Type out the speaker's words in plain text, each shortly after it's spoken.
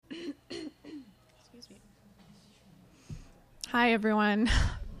Hi, everyone.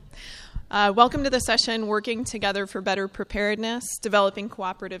 Welcome to the session, Working Together for Better Preparedness, Developing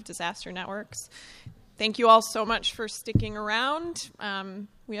Cooperative Disaster Networks. Thank you all so much for sticking around.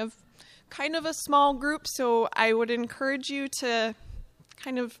 We have kind of a small group, so I would encourage you to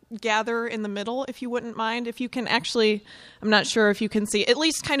kind of gather in the middle, if you wouldn't mind. If you can actually, I'm not sure if you can see, at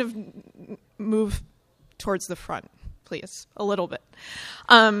least kind of move towards the front, please, a little bit.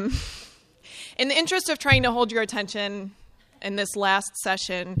 In the interest of trying to hold your attention in this last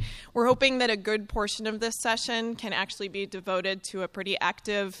session, we're hoping that a good portion of this session can actually be devoted to a pretty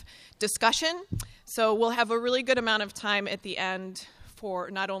active discussion. So we'll have a really good amount of time at the end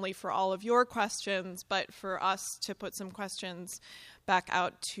for not only for all of your questions, but for us to put some questions back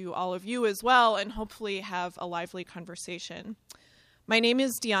out to all of you as well, and hopefully have a lively conversation. My name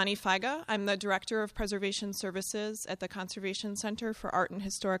is Diani Feiga. I'm the Director of Preservation Services at the Conservation Center for Art and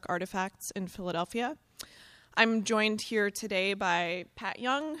Historic Artifacts in Philadelphia. I'm joined here today by Pat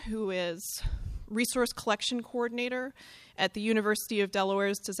Young, who is Resource Collection Coordinator at the University of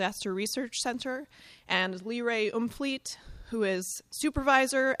Delaware's Disaster Research Center, and Lee Ray Umfleet, who is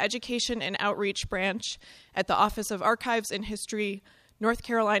Supervisor, Education and Outreach Branch at the Office of Archives and History, North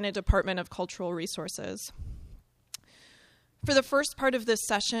Carolina Department of Cultural Resources. For the first part of this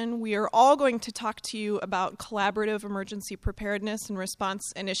session, we are all going to talk to you about collaborative emergency preparedness and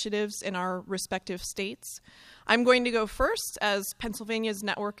response initiatives in our respective states. I'm going to go first, as Pennsylvania's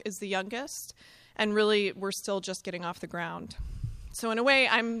network is the youngest, and really we're still just getting off the ground. So in a way,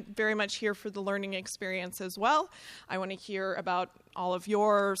 I'm very much here for the learning experience as well. I want to hear about all of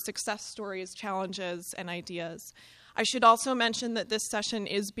your success stories, challenges, and ideas. I should also mention that this session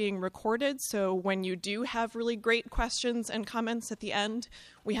is being recorded, so when you do have really great questions and comments at the end,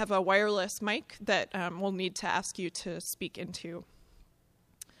 we have a wireless mic that we'll need to ask you to speak into.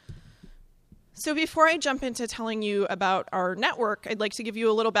 So before I jump into telling you about our network, I'd like to give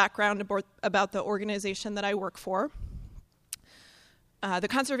you a little background about the organization that I work for. The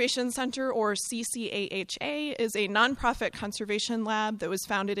Conservation Center, or CCAHA, is a nonprofit conservation lab that was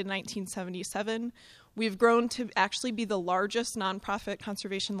founded in 1977. We've grown to actually be the largest nonprofit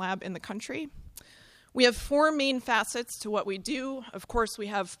conservation lab in the country. We have four main facets to what we do. Of course, we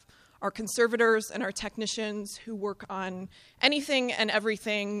have our conservators and our technicians who work on anything and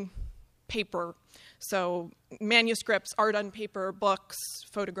everything paper. So manuscripts, art on paper, books,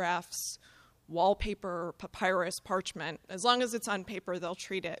 photographs, wallpaper, papyrus, parchment. As long as it's on paper, they'll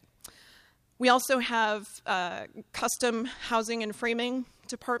treat it. We also have a custom housing and framing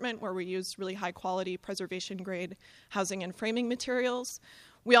department where we use really high quality preservation grade housing and framing materials.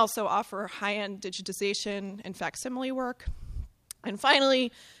 We also offer high-end digitization and facsimile work. And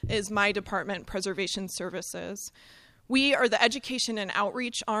finally is my department, Preservation Services. We are the education and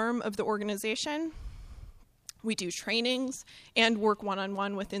outreach arm of the organization. We do trainings and work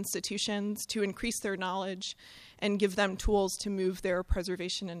one-on-one with institutions to increase their knowledge and give them tools to move their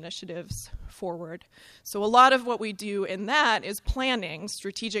preservation initiatives forward. So a lot of what we do in that is planning,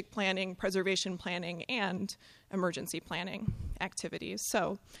 strategic planning, preservation planning, and emergency planning activities.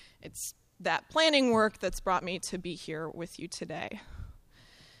 So it's that planning work that's brought me to be here with you today.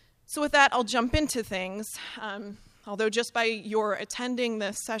 So with that, I'll jump into things. Although just by your attending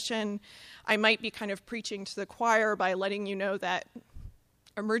this session, I might be kind of preaching to the choir by letting you know that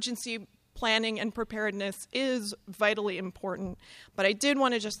emergency planning and preparedness is vitally important. But I did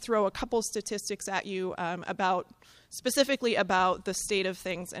want to just throw a couple statistics at you specifically about the state of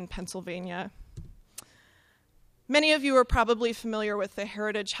things in Pennsylvania. Many of you are probably familiar with the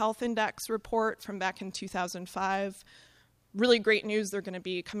Heritage Health Index report from back in 2005. Really great news, they're going to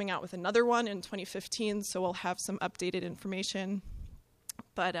be coming out with another one in 2015, so we'll have some updated information.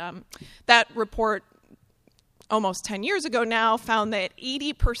 But that report, almost 10 years ago now, found that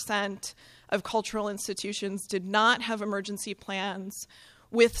 80% of cultural institutions did not have emergency plans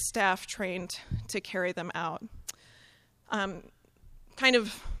with staff trained to carry them out. Kind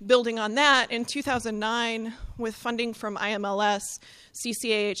of building on that, in 2009, with funding from IMLS,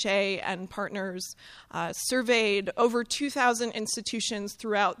 CCAHA and partners surveyed over 2,000 institutions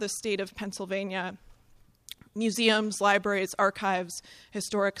throughout the state of Pennsylvania, museums, libraries, archives,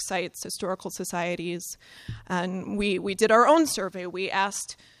 historic sites, historical societies. And we did our own survey. We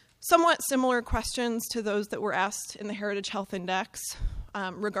asked somewhat similar questions to those that were asked in the Heritage Health Index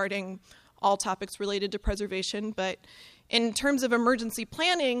regarding all topics related to preservation, but in terms of emergency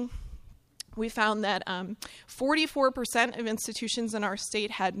planning, we found that 44% of institutions in our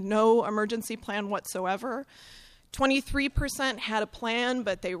state had no emergency plan whatsoever. 23% had a plan,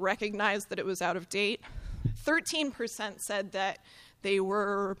 but they recognized that it was out of date. 13% said that they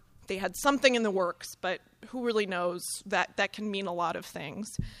they had something in the works, but who really knows? That can mean a lot of things.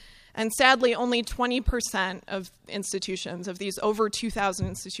 And sadly, only 20% of institutions, of these over 2,000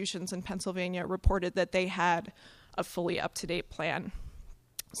 institutions in Pennsylvania, reported that they had a fully up-to-date plan.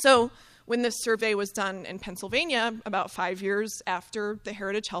 So when this survey was done in Pennsylvania, about 5 years after the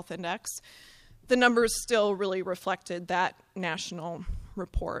Heritage Health Index, the numbers still really reflected that national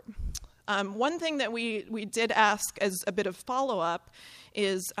report. One thing that we did ask as a bit of follow-up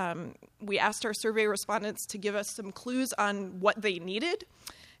is we asked our survey respondents to give us some clues on what they needed.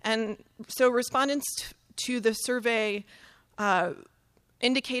 And so respondents to the survey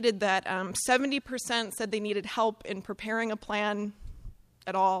indicated that 70% said they needed help in preparing a plan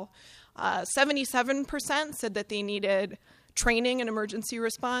at all. 77% said that they needed training in emergency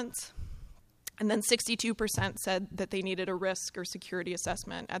response. And then 62% said that they needed a risk or security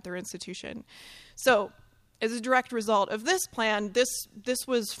assessment at their institution. So as a direct result of this plan, this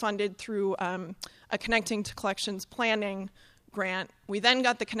was funded through a Connecting to Collections planning grant. We then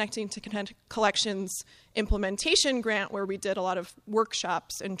got the Connecting to Collections implementation grant, where we did a lot of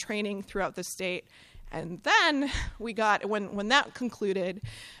workshops and training throughout the state. And then we got, when that concluded,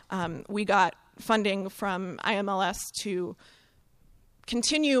 we got funding from IMLS to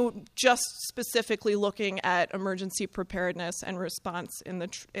continue just specifically looking at emergency preparedness and response in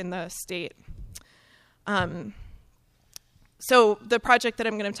the state. So the project that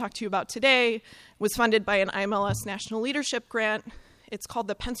I'm going to talk to you about today was funded by an IMLS National Leadership Grant. It's called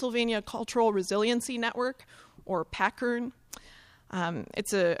the Pennsylvania Cultural Resiliency Network, or PACRN.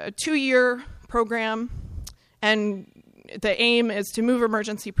 It's a 2-year program, and the aim is to move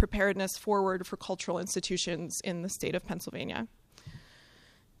emergency preparedness forward for cultural institutions in the state of Pennsylvania.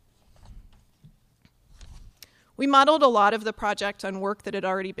 We modeled a lot of the project on work that had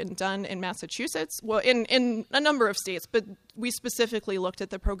already been done in Massachusetts, well, in a number of states, but we specifically looked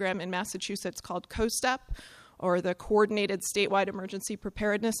at the program in Massachusetts called COSTEP, or the Coordinated Statewide Emergency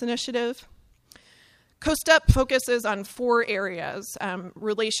Preparedness Initiative. COSTEP focuses on 4 areas: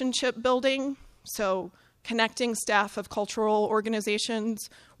 relationship building, so connecting staff of cultural organizations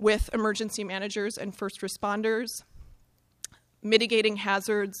with emergency managers and first responders, mitigating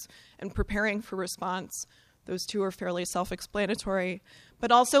hazards and preparing for response. Those 2 are fairly self-explanatory,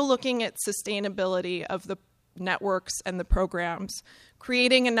 but also looking at sustainability of the networks and the programs.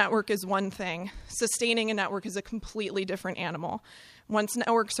 Creating a network is one thing. Sustaining a network is a completely different animal. Once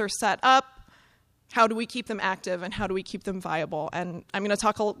networks are set up, how do we keep them active and how do we keep them viable? And I'm going to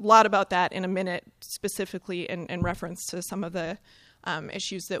talk a lot about that in a minute, specifically in reference to some of the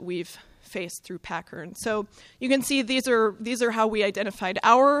issues that we've faced through PACRN. So you can see these are how we identified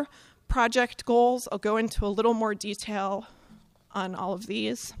our project goals. I'll go into a little more detail on all of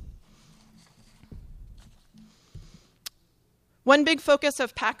these. One big focus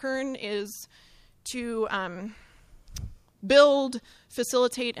of PACRN is to build,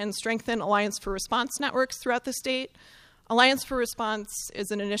 facilitate, and strengthen Alliance for Response networks throughout the state. Alliance for Response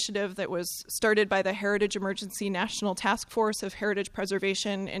is an initiative that was started by the Heritage Emergency National Task Force of Heritage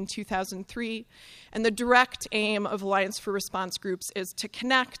Preservation in 2003. And the direct aim of Alliance for Response groups is to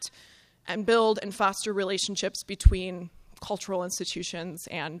connect and build and foster relationships between cultural institutions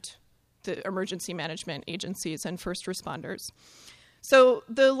and the emergency management agencies and first responders. So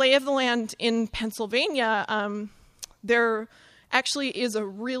the lay of the land in Pennsylvania, there actually is a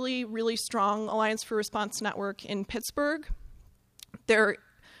really, really strong Alliance for Response network in Pittsburgh.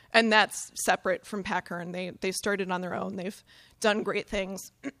 And that's separate from PACRN. They started on their own. They've done great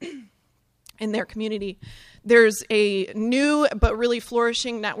things in their community. There's a new but really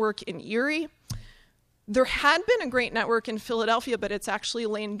flourishing network in Erie. There had been a great network in Philadelphia, but it's actually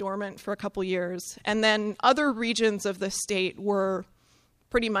lain dormant for a couple years. And then other regions of the state were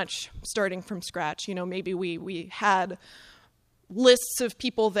pretty much starting from scratch. You know, maybe we had lists of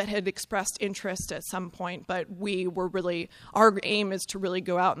people that had expressed interest at some point, but our aim is to really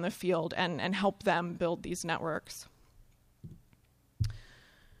go out in the field and help them build these networks.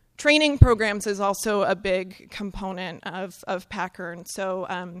 Training programs is also a big component of PACRN.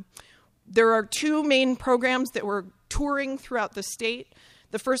 So there are 2 main programs that we're touring throughout the state.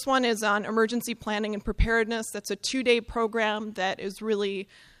 The first one is on emergency planning and preparedness. That's a 2-day program that is really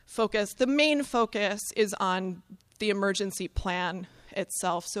focused. The main focus is on the emergency plan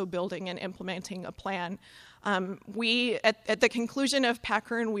itself, so building and implementing a plan. We, at the conclusion of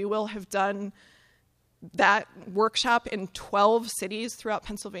PACRN, we will have done that workshop in 12 cities throughout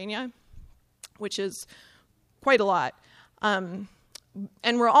Pennsylvania, which is quite a lot. And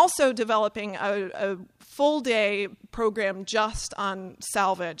we're also developing a full-day program just on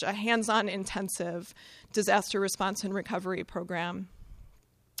salvage, a hands-on intensive disaster response and recovery program.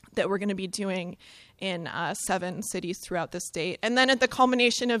 that we're going to be doing in 7 cities throughout the state. And then at the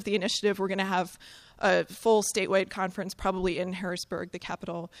culmination of the initiative, we're going to have a full statewide conference, probably in Harrisburg, the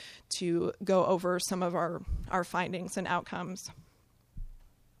capital, to go over some of our findings and outcomes.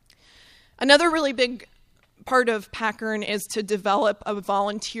 Another really big part of PACRN is to develop a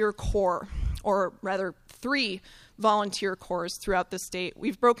volunteer corps, or rather 3 volunteer corps throughout the state.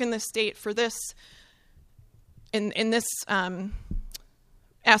 We've broken the state for this, in this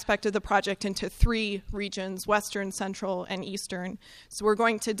aspect of the project, into 3 regions: Western, Central, and Eastern. So we're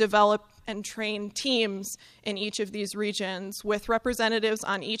going to develop and train teams in each of these regions with representatives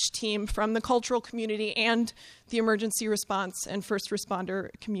on each team from the cultural community and the emergency response and first responder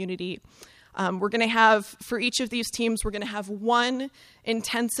community. We're going to have, for each of these teams, we're going to have 1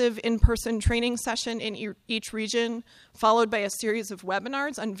 intensive in-person training session in each region, followed by a series of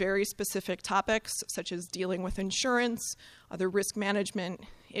webinars on very specific topics, such as dealing with insurance, other risk management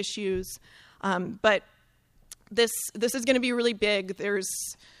issues. But this is going to be really big. There's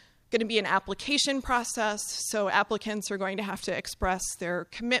going to be an application process, so applicants are going to have to express their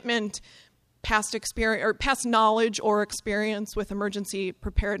commitment, past experience or past knowledge or experience with emergency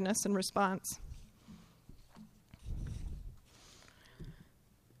preparedness and response.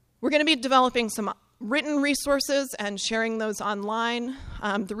 We're going to be developing some written resources and sharing those online.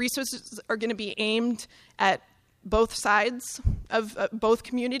 The resources are going to be aimed at both sides of both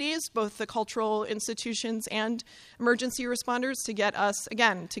communities, both the cultural institutions and emergency responders, to get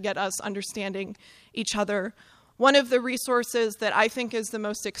us understanding each other. One of the resources that I think is the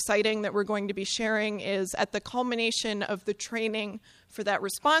most exciting that we're going to be sharing is at the culmination of the training for that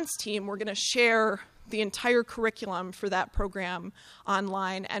response team, we're going to share the entire curriculum for that program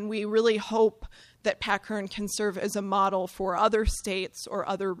online, and we really hope that PACRN can serve as a model for other states or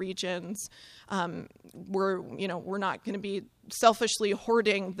other regions. We're not going to be selfishly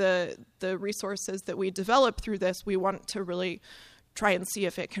hoarding the resources that we develop through this. We want to really try and see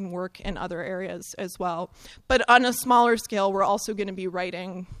if it can work in other areas as well. But on a smaller scale, we're also going to be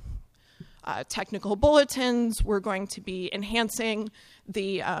writing technical bulletins. We're going to be enhancing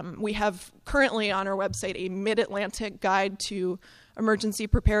we have currently on our website a Mid-Atlantic guide to emergency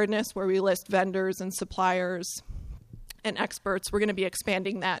preparedness, where we list vendors and suppliers and experts. We're going to be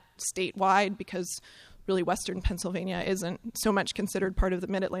expanding that statewide because really Western Pennsylvania isn't so much considered part of the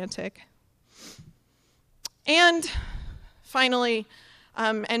Mid-Atlantic. And finally,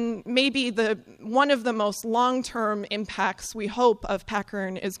 and maybe one of the most long-term impacts we hope of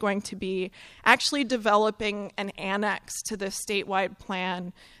PACRN is going to be actually developing an annex to the statewide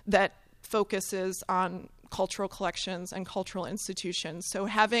plan that focuses on cultural collections and cultural institutions. So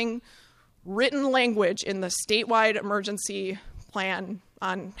having written language in the statewide emergency plan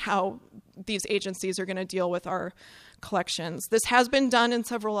on how these agencies are going to deal with our collections. This has been done in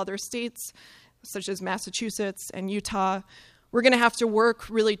several other states, such as Massachusetts and Utah. We're going to have to work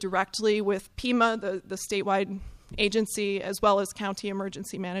really directly with PEMA, the statewide agency, as well as county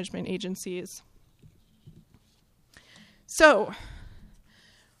emergency management agencies. So,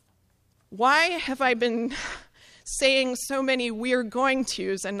 why have I been saying so many we're going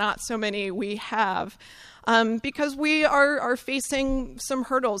to's and not so many we have? Because we are facing some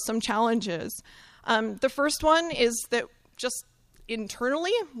hurdles, some challenges. The first one is that just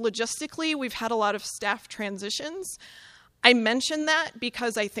internally, logistically, we've had a lot of staff transitions. I mention that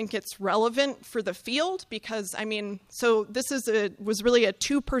because I think it's relevant for the field because, so this was really a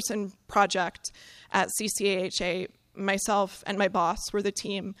 2-person project at CCAHA. Myself and my boss were the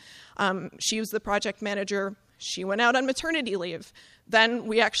team. She was the project manager. She went out on maternity leave. Then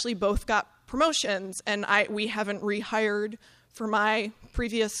we actually both got promotions, and we haven't rehired for my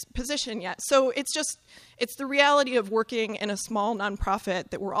previous position yet. So it's the reality of working in a small nonprofit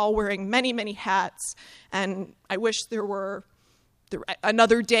that we're all wearing many, many hats, and I wish there were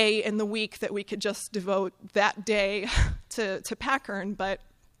another day in the week that we could just devote that day to PACRN, but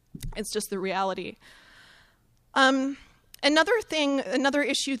it's just the reality. Another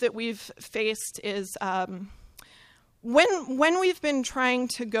issue that we've faced is when we've been trying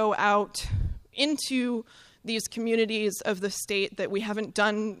to go out into these communities of the state that we haven't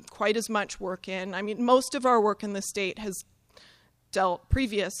done quite as much work in. Most of our work in the state has dealt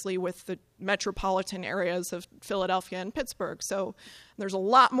previously with the metropolitan areas of Philadelphia and Pittsburgh, so there's a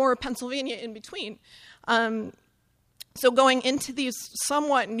lot more Pennsylvania in between. So going into these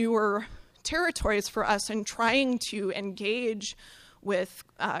somewhat newer territories for us and trying to engage with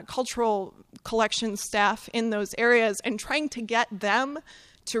cultural collection staff in those areas and trying to get them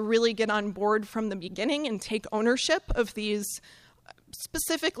to really get on board from the beginning and take ownership of these,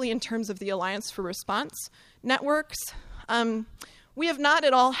 specifically in terms of the Alliance for Response networks. We have not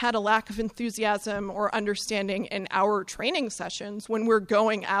at all had a lack of enthusiasm or understanding in our training sessions when we're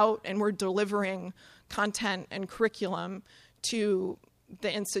going out and we're delivering content and curriculum to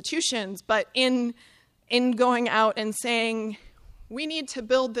the institutions, but in going out and saying, we need to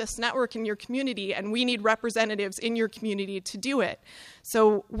build this network in your community and we need representatives in your community to do it.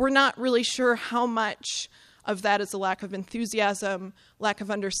 So we're not really sure how much of that is a lack of enthusiasm, lack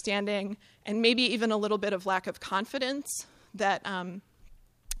of understanding, and maybe even a little bit of lack of confidence that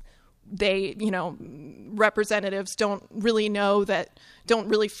representatives don't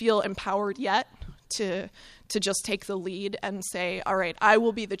really feel empowered yet to just take the lead and say, all right, I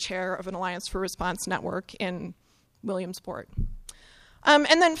will be the chair of an Alliance for Response network in Williamsport. And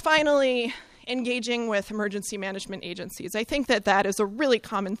then finally, engaging with emergency management agencies. I think that is a really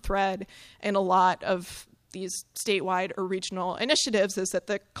common thread in a lot of these statewide or regional initiatives, is that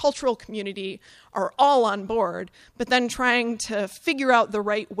the cultural community are all on board, but then trying to figure out the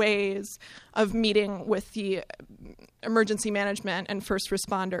right ways of meeting with the emergency management and first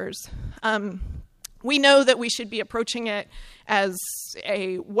responders. We know that we should be approaching it as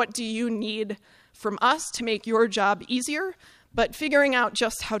what do you need from us to make your job easier, but figuring out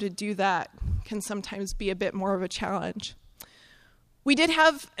just how to do that can sometimes be a bit more of a challenge. We did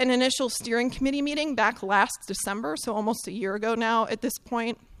have an initial steering committee meeting back last December, so almost a year ago now at this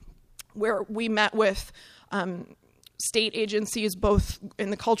point, where we met with state agencies, both in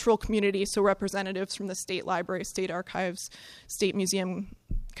the cultural community, so representatives from the State Library, State Archives, State Museum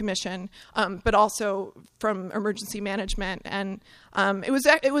Commission, but also from emergency management. And it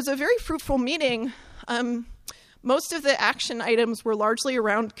was a very fruitful meeting. Most of the action items were largely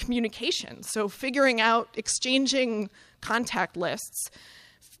around communication, so figuring out, exchanging contact lists.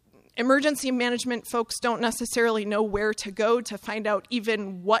 Emergency management folks don't necessarily know where to go to find out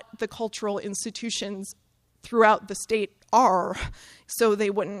even what the cultural institutions throughout the state are, so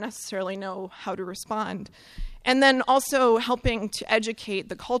they wouldn't necessarily know how to respond. And then also helping to educate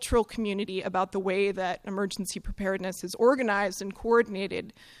the cultural community about the way that emergency preparedness is organized and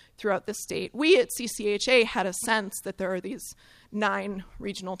coordinated throughout the state. We at CCHA had a sense that there are these 9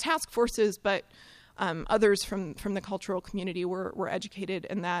 regional task forces, but others from the cultural community were educated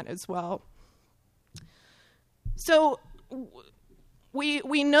in that as well. So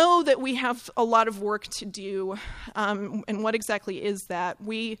we know that we have a lot of work to do, and what exactly is that?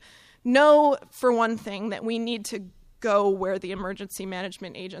 We know, for one thing, that we need to go where the emergency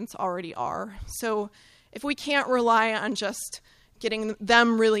management agents already are. So if we can't rely on just getting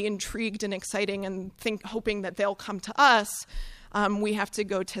them really intrigued and exciting and hoping that they'll come to us, we have to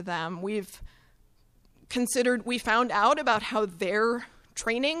go to them. We found out about how their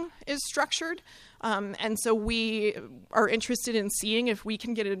training is structured, and so we are interested in seeing if we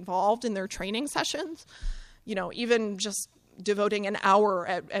can get involved in their training sessions, even just devoting an hour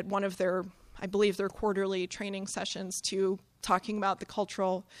at one of their, I believe, their quarterly training sessions to talking about the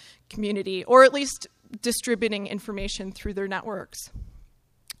cultural community, or at least distributing information through their networks.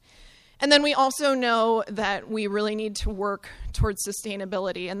 And then we also know that we really need to work towards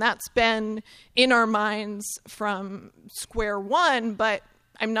sustainability, and that's been in our minds from square one, but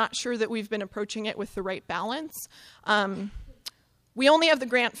I'm not sure that we've been approaching it with the right balance. We only have the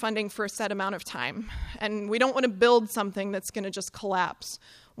grant funding for a set amount of time, and we don't want to build something that's going to just collapse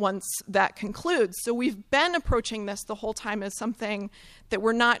once that concludes. So we've been approaching this the whole time as something that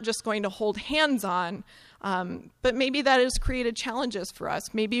we're not just going to hold hands on, but maybe that has created challenges for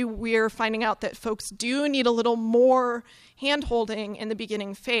us. Maybe we're finding out that folks do need a little more hand-holding in the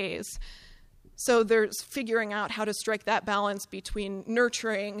beginning phase. So there's figuring out how to strike that balance between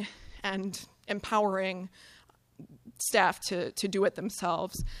nurturing and empowering staff to do it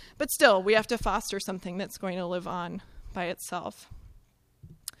themselves. But still, we have to foster something that's going to live on by itself.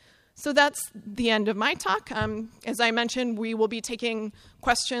 So that's the end of my talk. As I mentioned, we will be taking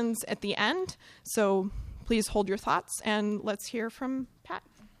questions at the end. So please hold your thoughts, and let's hear from Pat.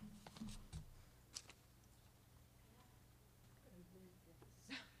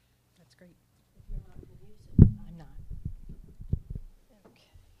 That's great. If you're not going to use it, I'm not. Okay.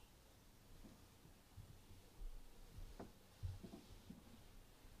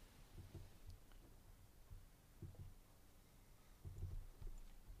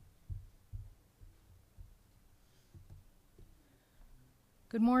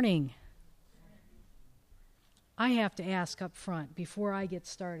 Good morning. I have to ask up front before I get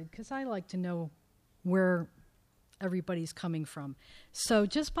started, because I like to know where everybody's coming from. So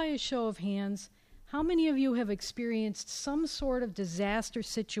just by a show of hands, how many of you have experienced some sort of disaster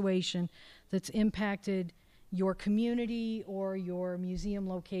situation that's impacted your community or your museum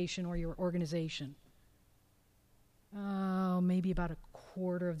location or your organization? Maybe about a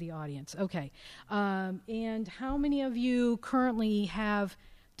quarter of the audience. Okay. And how many of you currently have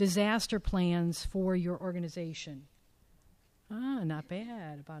disaster plans for your organization? Not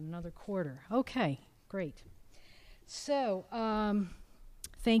bad. About another quarter. Okay, great. So,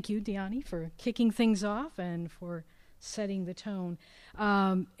 thank you, Deani, for kicking things off and for setting the tone.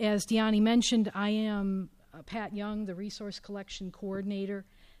 As Deani mentioned, I am Pat Young, the Resource Collection Coordinator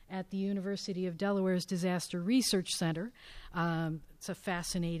at the University of Delaware's Disaster Research Center. It's a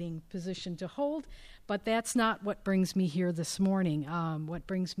fascinating position to hold, but that's not what brings me here this morning. What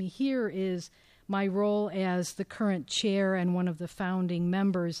brings me here is my role as the current chair and one of the founding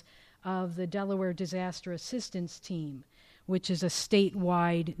members of the Delaware Disaster Assistance Team, which is a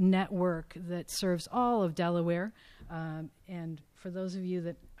statewide network that serves all of Delaware. And for those of you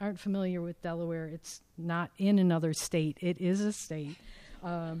that aren't familiar with Delaware, it's not in another state. It is a state.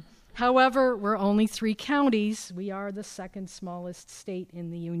 However, we're only 3 counties. We are the second smallest state in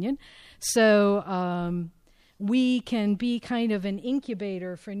the union. So we can be kind of an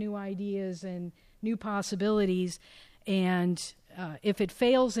incubator for new ideas and new possibilities. And if it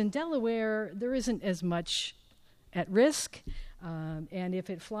fails in Delaware, there isn't as much at risk. And if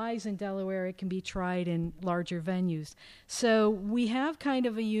it flies in Delaware, it can be tried in larger venues. So we have kind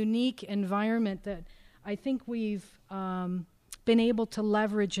of a unique environment that I think we've been able to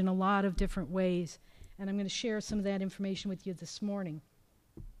leverage in a lot of different ways. And I'm going to share some of that information with you this morning.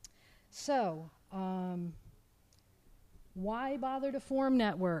 So, why bother to form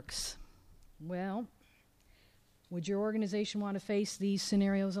networks? Well, would your organization want to face these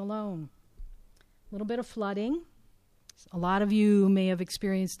scenarios alone? A little bit of flooding. A lot of you may have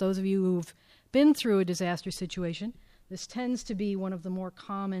experienced, those of you who've been through a disaster situation, this tends to be one of the more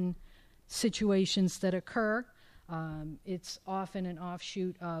common situations that occur. It's often an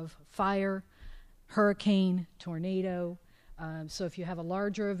offshoot of fire, hurricane, tornado. So if you have a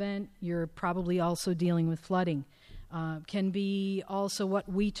larger event, you're probably also dealing with flooding. Can be also what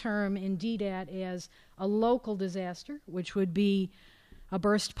we term in DDAT as a local disaster, which would be a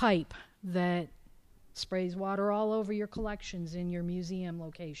burst pipe that sprays water all over your collections in your museum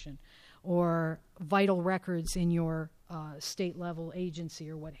location, or vital records in your state-level agency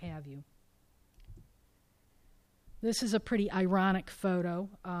or what have you. This is a pretty ironic photo.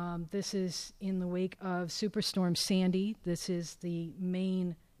 This is in the wake of Superstorm Sandy. This is the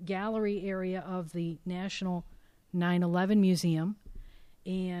main gallery area of the National 9/11 Museum.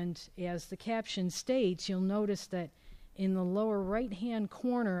 And as the caption states, you'll notice that in the lower right-hand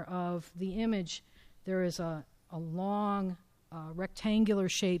corner of the image, there is a long,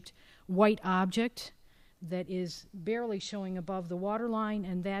 rectangular-shaped white object that is barely showing above the waterline,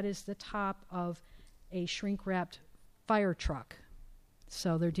 and that is the top of a shrink-wrapped fire truck.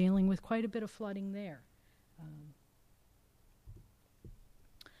 So they're dealing with quite a bit of flooding there.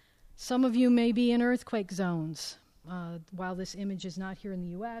 Some of you may be in earthquake zones. While this image is not here in the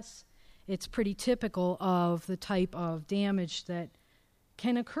U.S., it's pretty typical of the type of damage that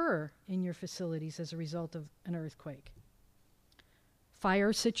can occur in your facilities as a result of an earthquake.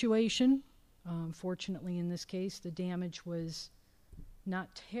 Fire situation. Fortunately, in this case, the damage was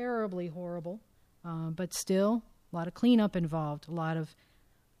not terribly horrible, but still a lot of cleanup involved, a lot of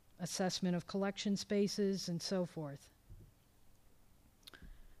assessment of collection spaces and so forth.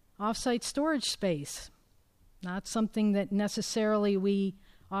 Off-site storage space. Not something that necessarily we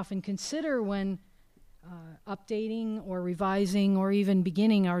often consider when updating or revising or even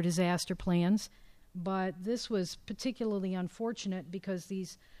beginning our disaster plans, but this was particularly unfortunate because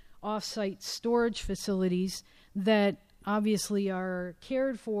these off-site storage facilities that obviously are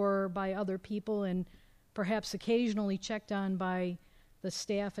cared for by other people and perhaps occasionally checked on by the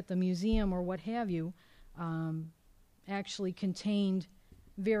staff at the museum or what have you, actually contained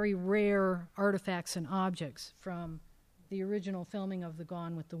very rare artifacts and objects from the original filming of the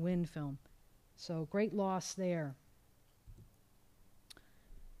Gone with the Wind film. So great loss there.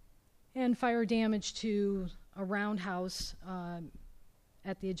 And fire damage to a roundhouse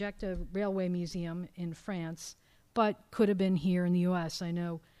at the Ejecta Railway Museum in France, but could have been here in the U.S. I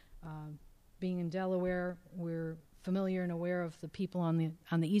know being in Delaware, we're familiar and aware of the people on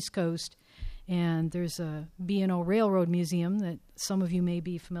the East Coast, and there's a B&O Railroad Museum that some of you may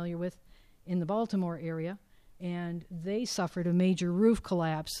be familiar with in the Baltimore area, and they suffered a major roof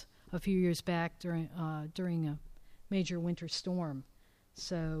collapse a few years back during a major winter storm.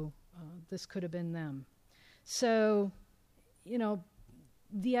 So this could have been them. So,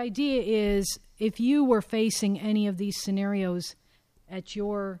 the idea is if you were facing any of these scenarios at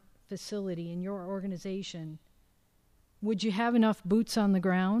your facility, in your organization, would you have enough boots on the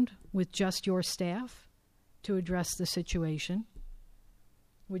ground with just your staff to address the situation?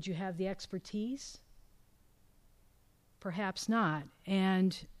 Would you have the expertise? Perhaps not.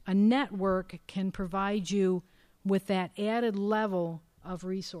 And a network can provide you with that added level of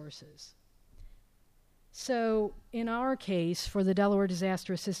resources. So in our case, for the Delaware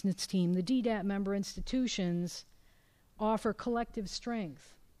Disaster Assistance Team, the DDAT member institutions offer collective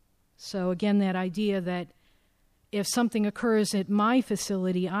strength. So again, that idea that if something occurs at my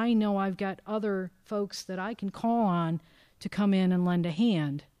facility, I know I've got other folks that I can call on to come in and lend a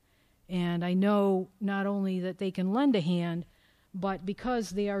hand. And I know not only that they can lend a hand, but because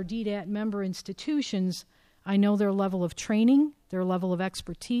they are DDAT member institutions, I know their level of training, their level of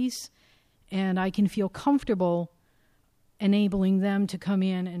expertise, and I can feel comfortable enabling them to come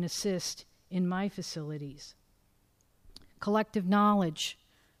in and assist in my facilities. Collective knowledge.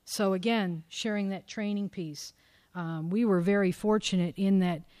 So again, sharing that training piece. We were very fortunate in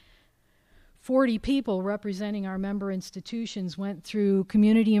that 40 people representing our member institutions went through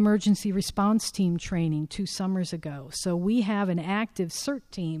Community Emergency Response Team training 2 summers ago. So we have an active CERT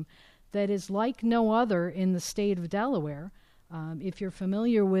team that is like no other in the state of Delaware. If you're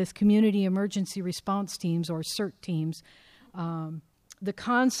familiar with Community Emergency Response Teams or CERT teams, the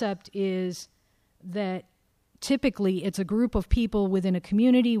concept is that typically it's a group of people within a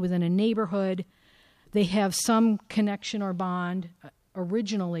community, within a neighborhood. They have some connection or bond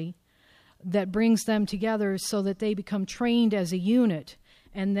originally that brings them together so that they become trained as a unit.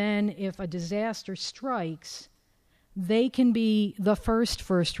 And then if a disaster strikes, they can be the first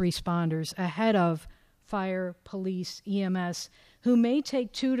responders ahead of fire, police, EMS, who may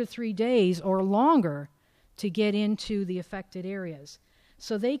take 2 to 3 days or longer to get into the affected areas.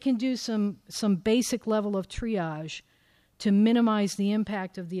 So they can do some basic level of triage to minimize the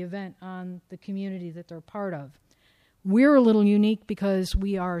impact of the event on the community that they're part of. We're a little unique because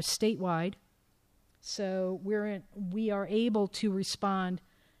we are statewide, so we are able to respond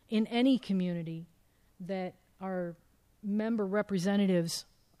in any community that our member representatives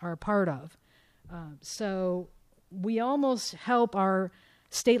are a part of. So we almost help our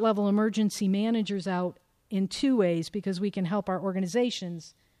state-level emergency managers out in 2 ways, because we can help our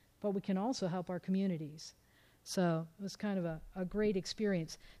organizations, but we can also help our communities. So it was kind of a great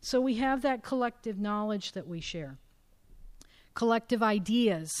experience. So we have that collective knowledge that we share. Collective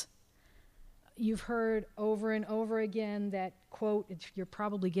ideas. You've heard over and over again that quote. You're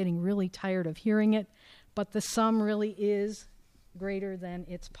probably getting really tired of hearing it, but the sum really is greater than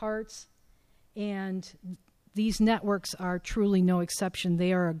its parts. And these networks are truly no exception.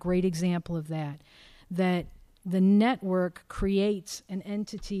 They are a great example of that. That the network creates an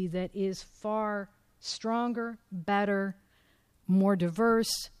entity that is far stronger, better, more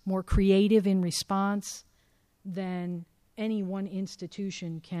diverse, more creative in response than any one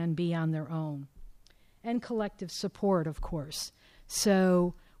institution can be on their own. And collective support, of course.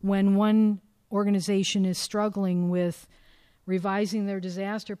 So when one organization is struggling with revising their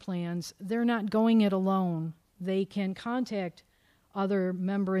disaster plans, they're not going it alone. They can contact other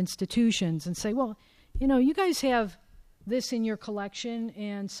member institutions and say, well, you know, you guys have this in your collection,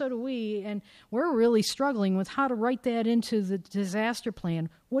 and so do we, and we're really struggling with how to write that into the disaster plan.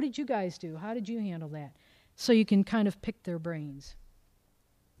 What did you guys do? How did you handle that? So you can kind of pick their brains.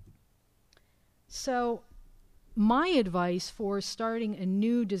 So my advice for starting a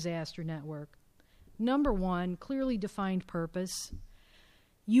new disaster network, number 1, clearly defined purpose.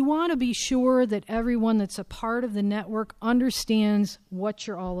 You want to be sure that everyone that's a part of the network understands what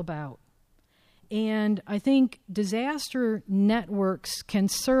you're all about. And I think disaster networks can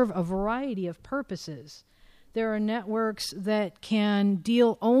serve a variety of purposes. There are networks that can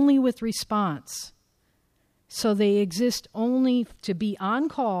deal only with response. So they exist only to be on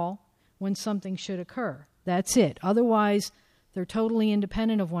call when something should occur. That's it. Otherwise, they're totally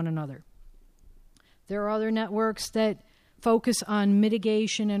independent of one another. There are other networks that focus on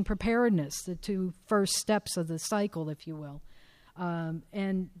mitigation and preparedness, the 2 first steps of the cycle, if you will.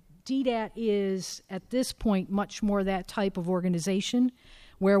 And DDAT is, at this point, much more that type of organization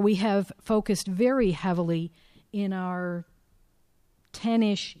where we have focused very heavily in our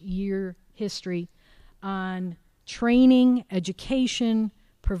 10-ish year history on training, education,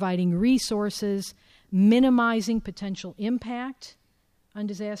 providing resources, minimizing potential impact on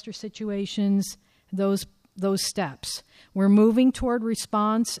disaster situations, those steps. We're moving toward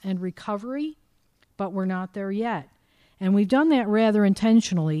response and recovery, but we're not there yet. And we've done that rather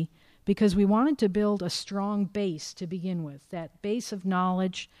intentionally because we wanted to build a strong base to begin with, that base of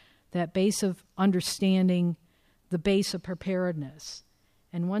knowledge, that base of understanding, the base of preparedness.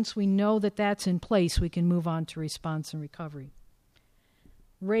 And once we know that that's in place, we can move on to response and recovery.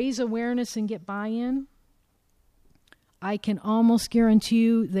 Raise awareness and get buy-in. I can almost guarantee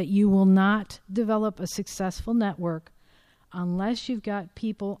you that you will not develop a successful network unless you've got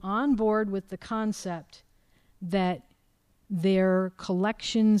people on board with the concept that their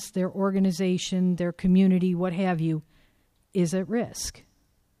collections, their organization, their community, what have you, is at risk.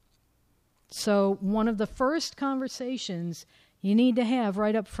 So one of the first conversations you need to have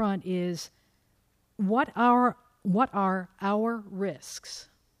right up front is, what are our risks?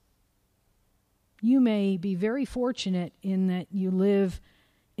 You may be very fortunate in that you live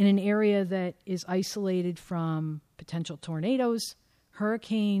in an area that is isolated from potential tornadoes,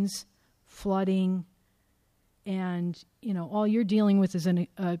 hurricanes, flooding, and all you're dealing with is an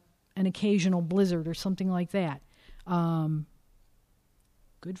occasional blizzard or something like that.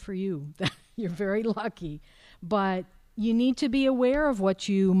 Good for you. You're very lucky. But you need to be aware of what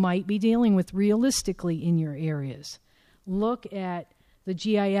you might be dealing with realistically in your areas. Look at the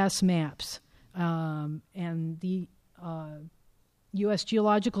GIS maps and the U.S.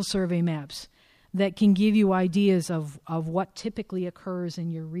 Geological Survey maps that can give you ideas of what typically occurs in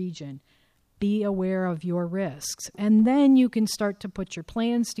your region. Be aware of your risks. And then you can start to put your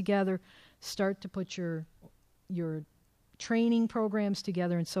plans together, start to put your training programs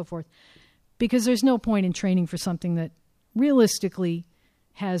together and so forth. Because there's no point in training for something that realistically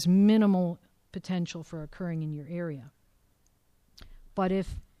has minimal potential for occurring in your area. But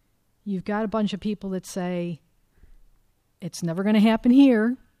if you've got a bunch of people that say, it's never going to happen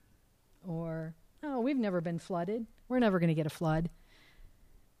here, or, oh, we've never been flooded, we're never going to get a flood,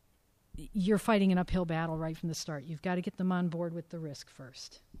 you're fighting an uphill battle right from the start. You've got to get them on board with the risk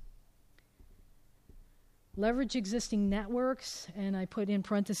first. Leverage existing networks, and I put in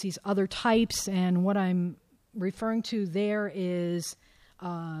parentheses other types, and what I'm referring to there is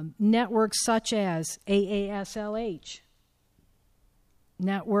networks such as AASLH,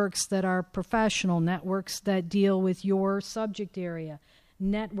 networks that are professional, networks that deal with your subject area,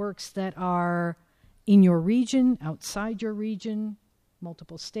 networks that are in your region, outside your region,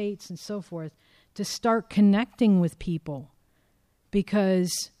 multiple states, and so forth, to start connecting with people.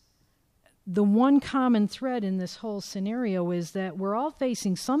 Because the one common thread in this whole scenario is that we're all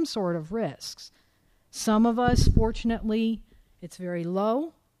facing some sort of risks. Some of us, fortunately, it's very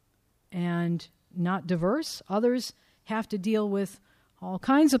low and not diverse. Others have to deal with all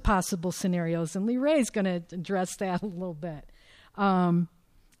kinds of possible scenarios, and Lee Ray's going to address that a little bit.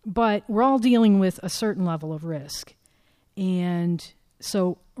 But we're all dealing with a certain level of risk. And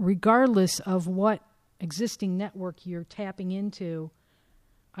so regardless of what existing network you're tapping into,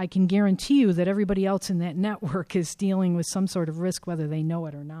 I can guarantee you that everybody else in that network is dealing with some sort of risk, whether they know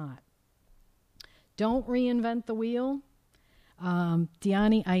it or not. Don't reinvent the wheel.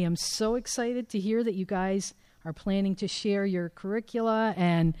 Diani, I am so excited to hear that you guys are planning to share your curricula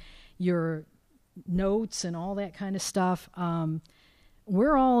and your notes and all that kind of stuff.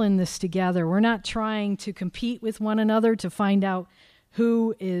 We're all in this together. We're not trying to compete with one another to find out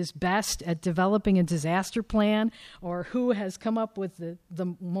who is best at developing a disaster plan or who has come up with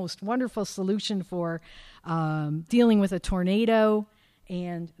the most wonderful solution for dealing with a tornado,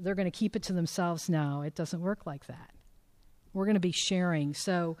 and they're going to keep it to themselves. No, it doesn't work like that. We're going to be sharing.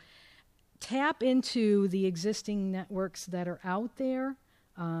 So tap into the existing networks that are out there.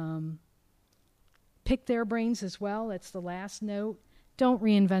 Pick their brains as well. That's the last note. Don't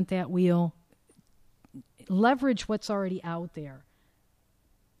reinvent that wheel. Leverage what's already out there.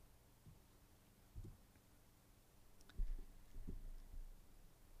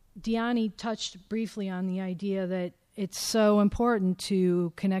 Diani touched briefly on the idea that it's so important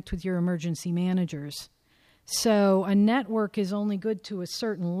to connect with your emergency managers. So a network is only good to a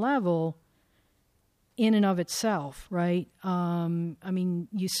certain level in and of itself, right? I mean,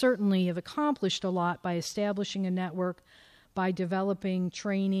 you certainly have accomplished a lot by establishing a network, by developing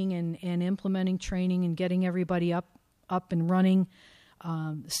training and implementing training and getting everybody up and running.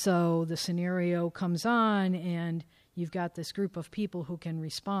 So the scenario comes on and you've got this group of people who can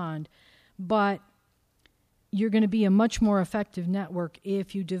respond. But you're going to be a much more effective network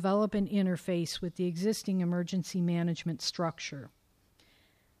if you develop an interface with the existing emergency management structure.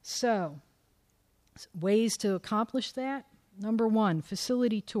 So, ways to accomplish that. Number one,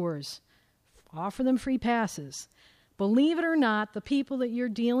 facility tours. Offer them free passes. Believe it or not, the people that you're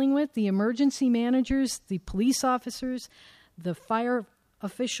dealing with, the emergency managers, the police officers, the fire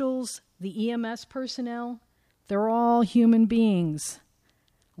officials, the EMS personnel, they're all human beings.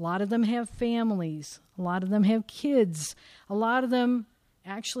 A lot of them have families. A lot of them have kids. A lot of them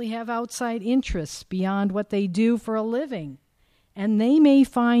actually have outside interests beyond what they do for a living. And they may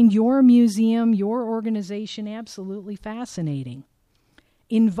find your museum, your organization absolutely fascinating.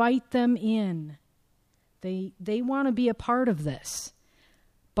 Invite them in. They want to be a part of this,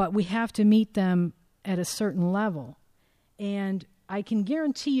 but we have to meet them at a certain level. And I can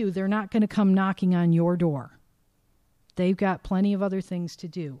guarantee you they're not going to come knocking on your door. They've got plenty of other things to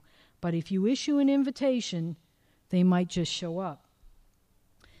do. But if you issue an invitation, they might just show up.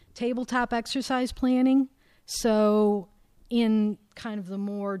 Tabletop exercise planning. So in kind of the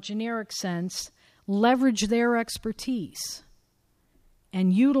more generic sense, leverage their expertise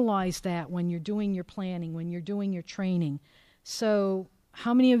and utilize that when you're doing your planning, when you're doing your training. So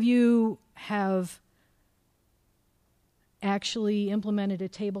how many of you have actually implemented a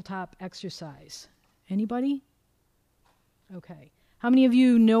tabletop exercise? Anybody? Okay. How many of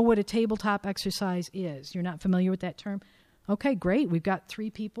you know what a tabletop exercise is? You're not familiar with that term? Okay, great. We've got 3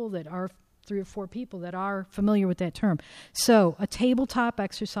 or 4 people that are familiar with that term. So a tabletop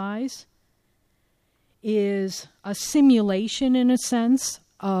exercise is a simulation, in a sense,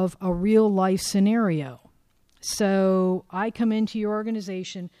 of a real-life scenario. So I come into your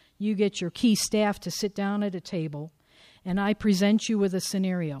organization, you get your key staff to sit down at a table, and I present you with a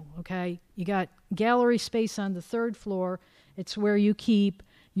scenario, okay? You got gallery space on the 3rd floor. It's where you keep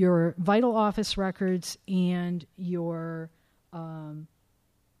your vital office records and your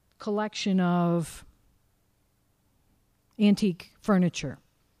collection of antique furniture.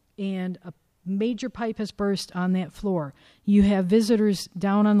 And a major pipe has burst on that floor. You have visitors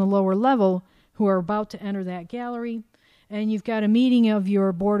down on the lower level who are about to enter that gallery, and you've got a meeting of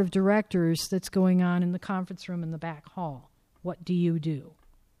your board of directors that's going on in the conference room in the back hall. What do you do?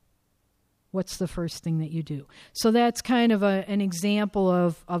 What's the first thing that you do? So that's kind of an example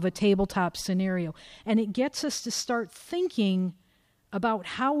of a tabletop scenario. And it gets us to start thinking about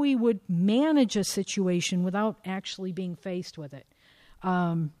how we would manage a situation without actually being faced with it.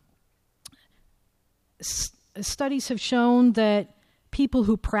 Studies have shown that people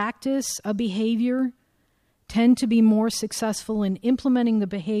who practice a behavior tend to be more successful in implementing the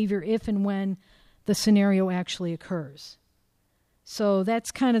behavior if and when the scenario actually occurs. So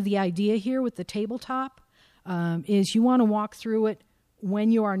that's kind of the idea here with the tabletop, is you want to walk through it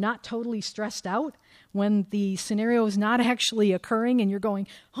when you are not totally stressed out, when the scenario is not actually occurring and you're going,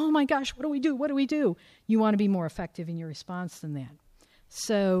 oh my gosh, what do we do? What do we do? You want to be more effective in your response than that.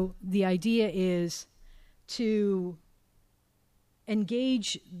 So the idea is to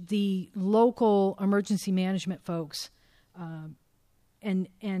engage the local emergency management folks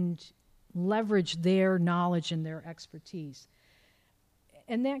and leverage their knowledge and their expertise.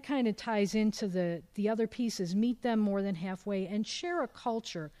 And that kind of ties into the other pieces. Meet them more than halfway and share a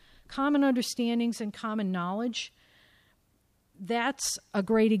culture, common understandings and common knowledge. That's a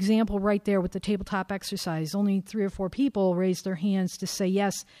great example right there with the tabletop exercise. Only 3 or 4 people raised their hands to say,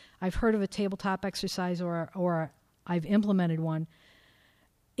 yes, I've heard of a tabletop exercise or I've implemented one.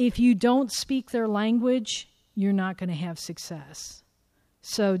 If you don't speak their language, you're not going to have success.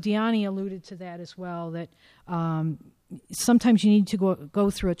 So Deani alluded to that as well, that sometimes you need to go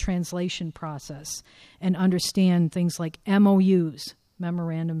through a translation process and understand things like MOUs,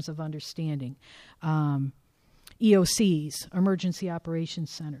 Memorandums of Understanding, EOCs, Emergency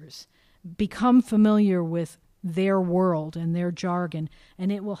Operations Centers. Become familiar with their world and their jargon,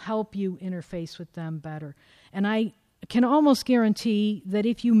 and it will help you interface with them better. And I can almost guarantee that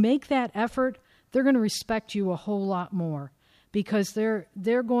if you make that effort, they're going to respect you a whole lot more, because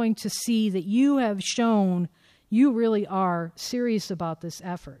they're going to see that you have shown you really are serious about this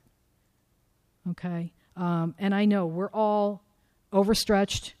effort. Okay? And I know we're all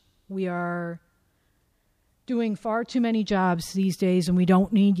overstretched. We are doing far too many jobs these days, and we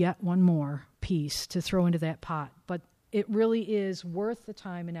don't need yet one more piece to throw into that pot. But it really is worth the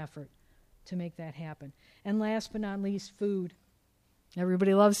time and effort to make that happen. And last but not least, food.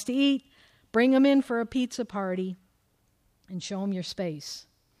 Everybody loves to eat. Bring them in for a pizza party and show them your space.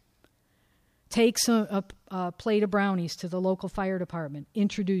 Take a plate of brownies to the local fire department.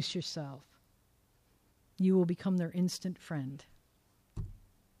 Introduce yourself. You will become their instant friend.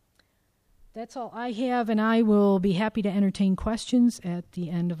 That's all I have, and I will be happy to entertain questions at the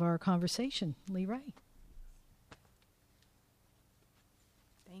end of our conversation. Lee Ray.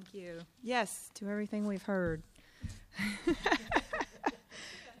 Thank you. Yes, to everything we've heard.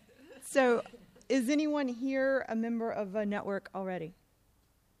 So, is anyone here a member of a network already?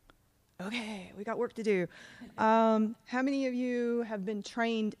 Okay, we got work to do. How many of you have been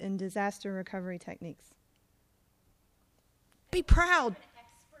trained in disaster recovery techniques? Be proud.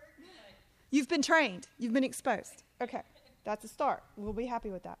 You've been trained. You've been exposed. Okay, that's a start. We'll be happy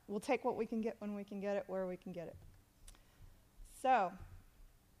with that. We'll take what we can get when we can get it, where we can get it. So,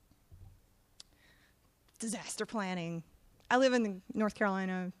 disaster planning. I live in North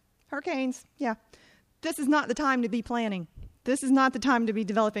Carolina. Hurricanes, yeah. this is not the time to be planning. This is not the time to be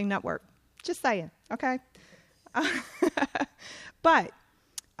developing network. Just saying, okay? But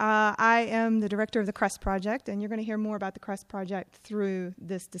I am the director of the CREST Project, and you're going to hear more about the CREST Project through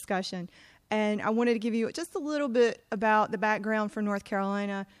this discussion. And I wanted to give you just a little bit about the background for North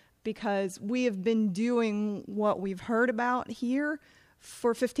Carolina, because we have been doing what we've heard about here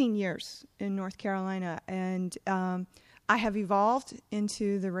for 15 years in North Carolina. And I have evolved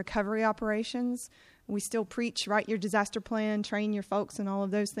into the recovery operations. We still preach, write your disaster plan, train your folks, and all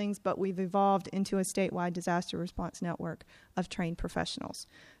of those things, but we've evolved into a statewide disaster response network of trained professionals.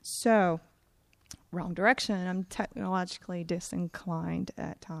 So, wrong direction. I'm technologically disinclined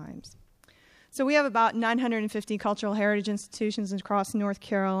at times. So we have about 950 cultural heritage institutions across North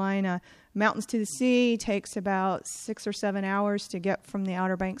Carolina. Mountains to the sea takes about 6 or 7 hours to get from the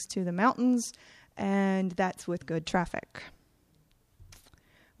Outer Banks to the mountains, and that's with good traffic.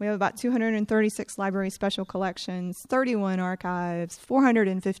 We have about 236 library special collections, 31 archives,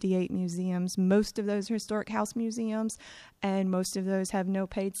 458 museums. Most of those are historic house museums, and most of those have no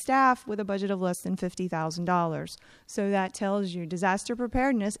paid staff with a budget of less than $50,000. So that tells you disaster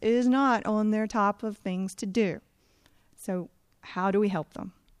preparedness is not on their top of things to do. So how do we help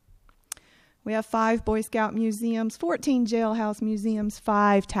them? We have 5 Boy Scout museums, 14 jailhouse museums,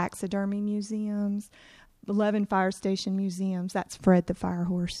 5 taxidermy museums, 11 fire station museums. That's Fred the fire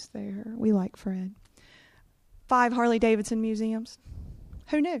horse there. We like Fred. 5 Harley-Davidson museums.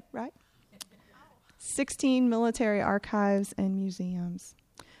 Who knew, right? 16 military archives and museums.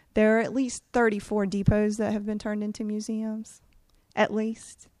 There are at least 34 depots that have been turned into museums. At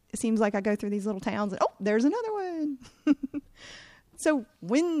least. It seems like I go through these little towns and, oh, there's another one. So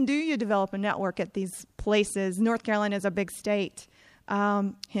when do you develop a network at these places? North Carolina is a big state.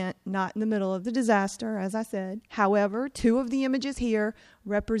 Hint, not in the middle of the disaster, as I said. However, 2 of the images here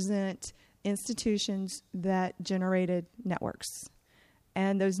represent institutions that generated networks.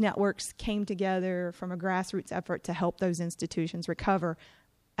 And those networks came together from a grassroots effort to help those institutions recover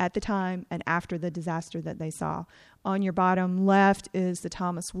at the time and after the disaster that they saw. On your bottom left is the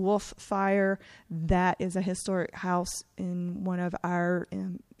Thomas Wolfe Fire. That is a historic house in one of our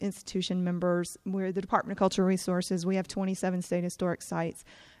institution members. We're the Department of Cultural Resources. We have 27 state historic sites,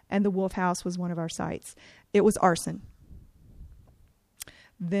 and the Wolfe House was one of our sites. It was arson.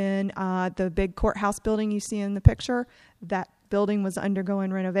 Then the big courthouse building you see in the picture, that building was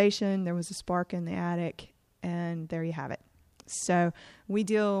undergoing renovation. There was a spark in the attic, and there you have it. So we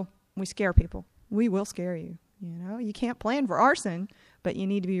scare people. We will scare you. You know, you can't plan for arson, but you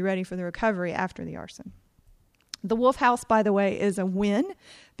need to be ready for the recovery after the arson. The Wolfe House, by the way, is a win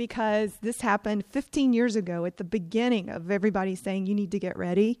because this happened 15 years ago at the beginning of everybody saying you need to get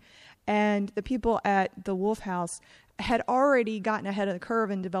ready. And the people at the Wolfe House had already gotten ahead of the curve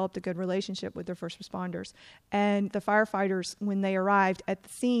and developed a good relationship with their first responders. And the firefighters, when they arrived at the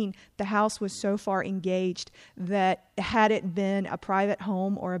scene, the house was so far engaged that had it been a private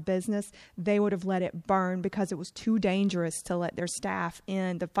home or a business, they would have let it burn because it was too dangerous to let their staff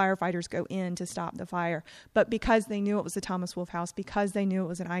in, the firefighters go in to stop the fire. But because they knew it was the Thomas Wolfe House, because they knew it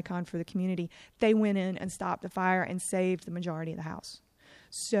was an icon for the community, they went in and stopped the fire and saved the majority of the house.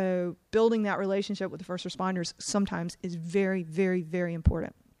 So building that relationship with the first responders sometimes is very, very, very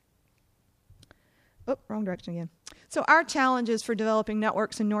important. Oh, wrong direction again. So our challenges for developing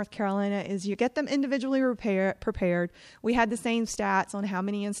networks in North Carolina is you get them individually prepared. We had the same stats on how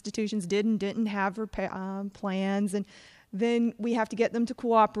many institutions did and didn't have plans, and then we have to get them to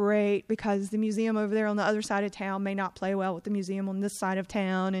cooperate because the museum over there on the other side of town may not play well with the museum on this side of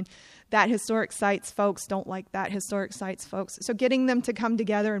town, and that historic sites folks don't like that historic sites folks. So getting them to come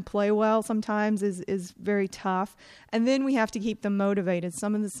together and play well sometimes is very tough. And then we have to keep them motivated.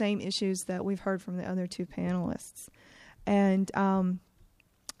 Some of the same issues that we've heard from the other 2 panelists. And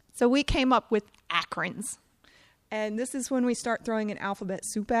so we came up with acronyms. And this is when we start throwing an alphabet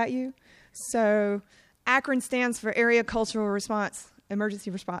soup at you. So ACRN stands for Area Cultural Response Emergency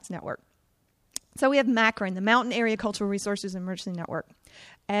Response Network. So we have MACRN, the Mountain Area Cultural Resources Emergency Network.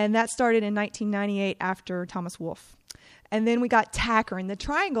 And that started in 1998 after Thomas Wolfe. And then we got TACRN, the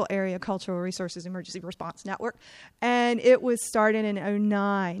Triangle Area Cultural Resources Emergency Response Network. And it was started in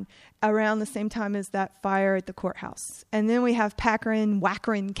 2009, around the same time as that fire at the courthouse. And then we have PACRN,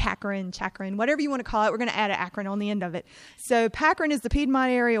 WACRN, CACRN, CHACRN, whatever you want to call it. We're going to add an acron on the end of it. So PACRN is the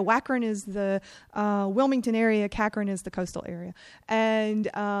Piedmont area, WACRN is the Wilmington area, CACRN is the coastal area. And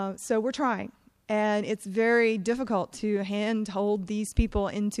so we're trying. And it's very difficult to handhold these people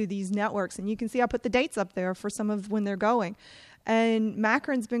into these networks. And you can see I put the dates up there for some of when they're going. And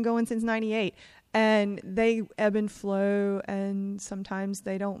Makron's been going since 98. And they ebb and flow, and sometimes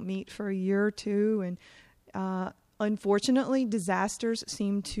they don't meet for a year or two. And unfortunately, disasters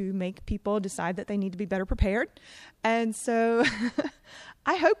seem to make people decide that they need to be better prepared. And so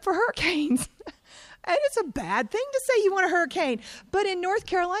I hope for hurricanes. And it's a bad thing to say you want a hurricane. But in North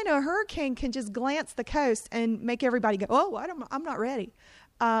Carolina, a hurricane can just glance the coast and make everybody go, oh, I'm not ready.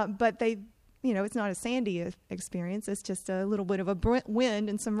 But it's not a Sandy experience. It's just a little bit of a wind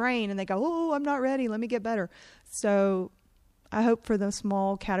and some rain. And they go, oh, I'm not ready. Let me get better. So I hope for the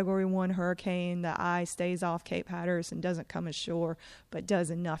small Category 1 hurricane, the eye stays off Cape Hatteras and doesn't come ashore, but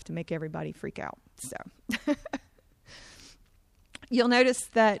does enough to make everybody freak out. So you'll notice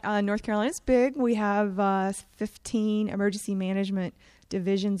that North Carolina is big. We have 15 emergency management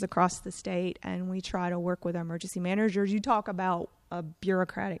divisions across the state, and we try to work with our emergency managers. You talk about a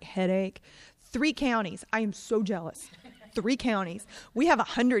bureaucratic headache. 3 counties. I am so jealous. 3 counties. We have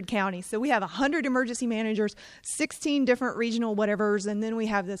 100 counties. So we have 100 emergency managers, 16 different regional whatevers, and then we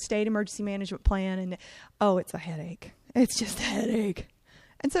have the state emergency management plan. And it's a headache. It's just a headache.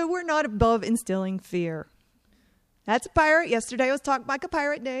 And so we're not above instilling fear. That's a pirate. Yesterday was Talk Like a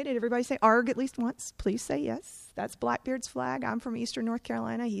Pirate Day. Did everybody say ARG at least once? Please say yes. That's Blackbeard's flag. I'm from Eastern North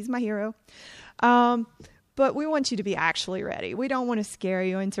Carolina. He's my hero. But we want you to be actually ready. We don't want to scare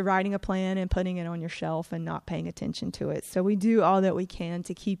you into writing a plan and putting it on your shelf and not paying attention to it. So we do all that we can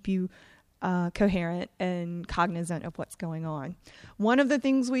to keep you coherent and cognizant of what's going on. One of the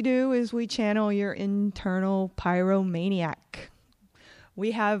things we do is we channel your internal pyromaniac.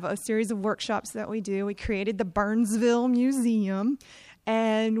 We have a series of workshops that we do. We created the Burnsville Museum,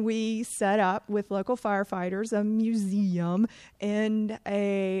 and we set up with local firefighters a museum in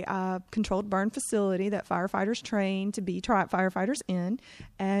a controlled burn facility that firefighters train to be firefighters in.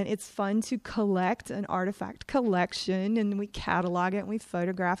 And it's fun to collect an artifact collection, and we catalog it, and we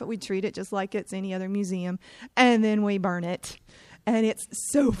photograph it. We treat it just like it's any other museum, and then we burn it. And it's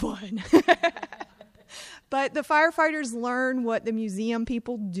so fun. But the firefighters learn what the museum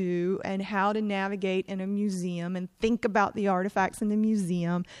people do and how to navigate in a museum and think about the artifacts in the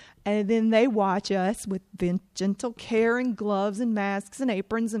museum. And then they watch us with gentle care and gloves and masks and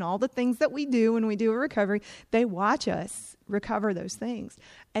aprons and all the things that we do when we do a recovery. They watch us recover those things.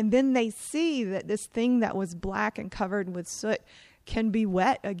 And then they see that this thing that was black and covered with soot can be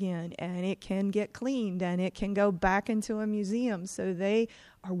wet again, and it can get cleaned, and it can go back into a museum. So they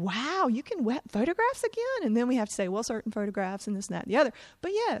are, wow, you can wet photographs again? And then we have to say, well, certain photographs and this and that and the other.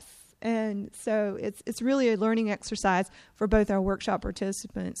 But yes, and so it's really a learning exercise for both our workshop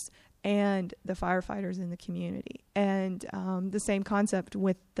participants and the firefighters in the community. And the same concept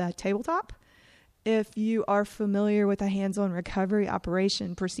with the tabletop. If you are familiar with a hands-on recovery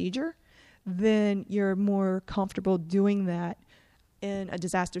operation procedure, then you're more comfortable doing that in a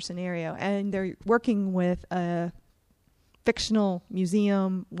disaster scenario. And they're working with a fictional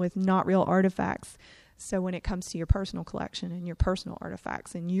museum with not real artifacts. So when it comes to your personal collection and your personal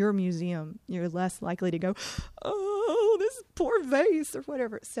artifacts in your museum, you're less likely to go, oh, this poor vase or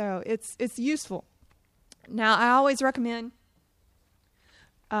whatever. So it's useful. Now, I always recommend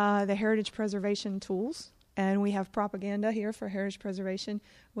the heritage preservation tools. And we have propaganda here for heritage preservation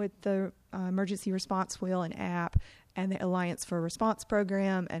with the emergency response wheel and app, and the Alliance for Response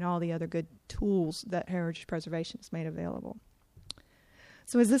program, and all the other good tools that heritage preservation has made available.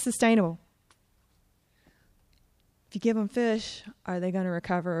 So is this sustainable? If you give them fish, are they going to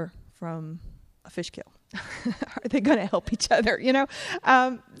recover from a fish kill? Are they going to help each other?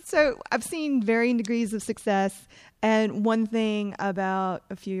 So I've seen varying degrees of success. And one thing about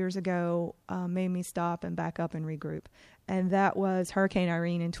a few years ago made me stop and back up and regroup. And that was Hurricane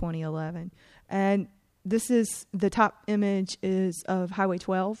Irene in 2011. And this is, the top image is of Highway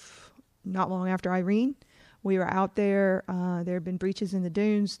 12, not long after Irene. We were out there. There had been breaches in the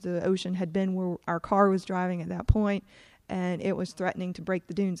dunes. The ocean had been where our car was driving at that point, and it was threatening to break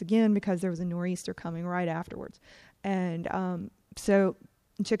the dunes again because there was a nor'easter coming right afterwards. And so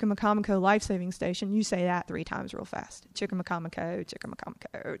Chickamauga Life-Saving Station, you say that 3 times real fast. Chickamauga, Chickamauga,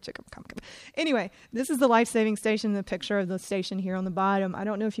 Chickamauga. Anyway, this is the Life-Saving Station, the picture of the station here on the bottom. I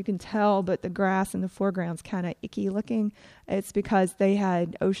don't know if you can tell, but the grass in the foreground's kind of icky looking. It's because they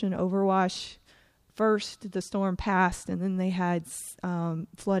had ocean overwash. First, the storm passed, and then they had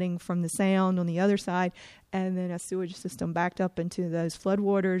flooding from the sound on the other side, and then a sewage system backed up into those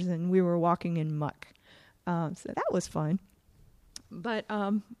floodwaters, and we were walking in muck. So that was fun. But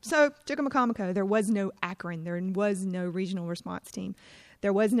so Chickamauga, there was no Akron. There was no regional response team.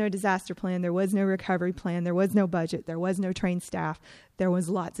 There was no disaster plan. There was no recovery plan. There was no budget. There was no trained staff. There was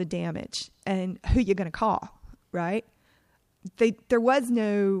lots of damage. And who you going to call, right? There was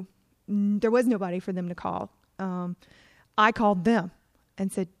nobody for them to call. I called them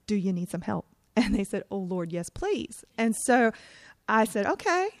and said, do you need some help? And they said, oh, Lord, yes, please. And so I said,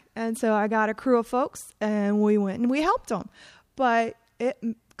 okay. And so I got a crew of folks, and we went and we helped them. But it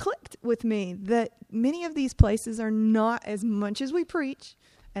clicked with me that many of these places are not, as much as we preach,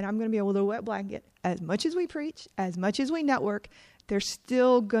 and I'm going to be able to wet blanket, as much as we preach, as much as we network, there's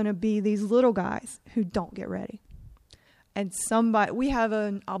still going to be these little guys who don't get ready. And we have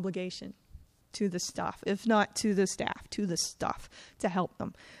an obligation to the staff, if not to the staff, to the stuff, to help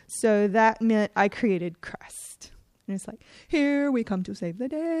them. So that meant I created CREST. And it's like, here we come to save the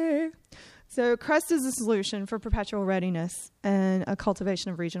day. So CREST is a solution for perpetual readiness and a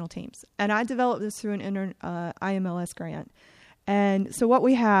cultivation of regional teams. And I developed this through an IMLS grant. And so what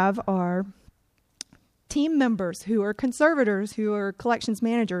we have are team members who are conservators, who are collections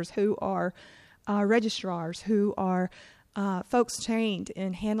managers, who are registrars, who are folks trained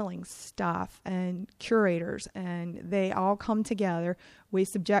in handling stuff, and curators, and they all come together. We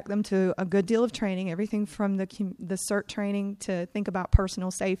subject them to a good deal of training, everything from the CERT training to think about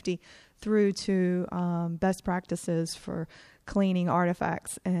personal safety through to best practices for cleaning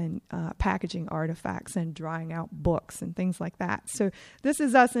artifacts and packaging artifacts and drying out books and things like that. So this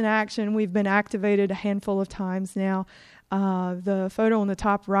is us in action. We've been activated a handful of times now. The photo on the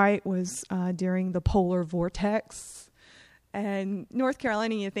top right was during the polar vortex. And North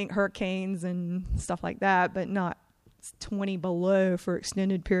Carolina, you think hurricanes and stuff like that, but not 20 below for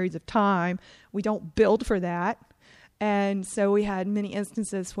extended periods of time. We don't build for that. And so we had many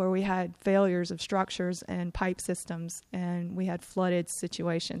instances where we had failures of structures and pipe systems, and we had flooded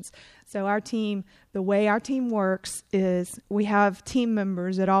situations. So our team, the way our team works is we have team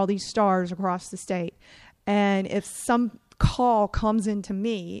members at all these stars across the state. And if some call comes into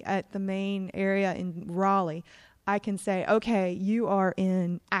me at the main area in Raleigh, I can say, okay, you are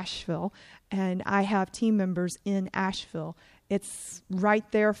in Asheville, and I have team members in Asheville. It's right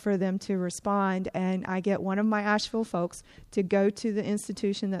there for them to respond, and I get one of my Asheville folks to go to the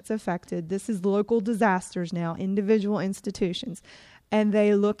institution that's affected. This is local disasters now, individual institutions. And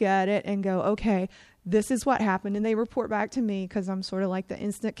they look at it and go, okay, this is what happened. And they report back to me because I'm sort of like the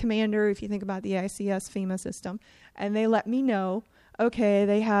incident commander, if you think about the ICS FEMA system. And they let me know, okay,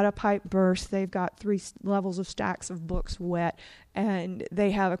 they had a pipe burst. They've got 3 levels of stacks of books wet, and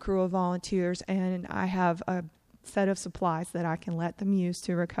they have a crew of volunteers, and I have a set of supplies that I can let them use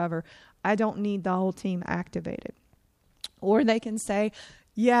to recover. I don't need the whole team activated. Or they can say,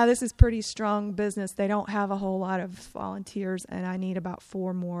 yeah, this is pretty strong business. They don't have a whole lot of volunteers, and I need about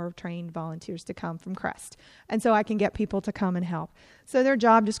 4 more trained volunteers to come from CREST. And so I can get people to come and help. So their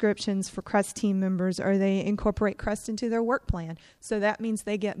job descriptions for CREST team members are they incorporate CREST into their work plan. So that means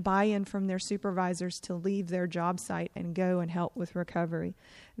they get buy-in from their supervisors to leave their job site and go and help with recovery.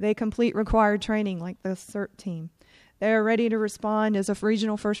 They complete required training like the CERT team. They're ready to respond as a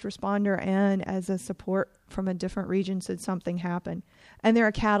regional first responder and as a support from a different region should something happen. And they're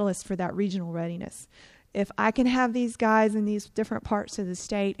a catalyst for that regional readiness. If I can have these guys in these different parts of the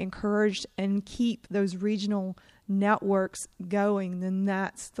state encouraged and keep those regional networks going, then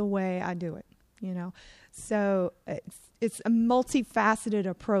that's the way I do it, you know. So it's a multifaceted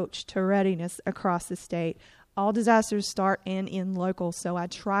approach to readiness across the state. All disasters start and end local, so I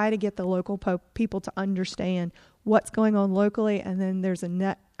try to get the local people to understand what's going on locally, and then there's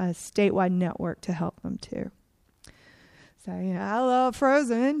a statewide network to help them too. So, you know, I love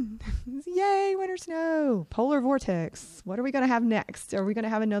Frozen. Yay, winter snow, polar vortex. What are we going to have next? Are we going to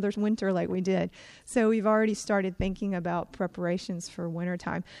have another winter like we did? So we've already started thinking about preparations for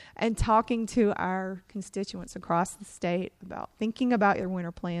wintertime and talking to our constituents across the state about thinking about your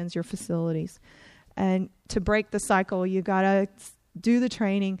winter plans, your facilities. And to break the cycle, you got to do the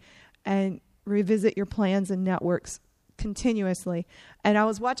training and revisit your plans and networks continuously. And I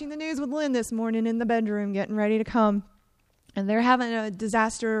was watching the news with Lynn this morning in the bedroom getting ready to come. And they're having a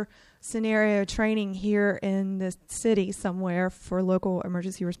disaster scenario training here in the city somewhere for local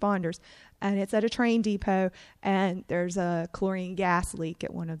emergency responders. And it's at a train depot, and there's a chlorine gas leak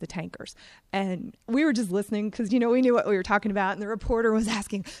at one of the tankers. And we were just listening because, you know, we knew what we were talking about. And the reporter was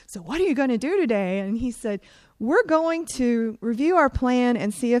asking, so what are you going to do today? And he said, we're going to review our plan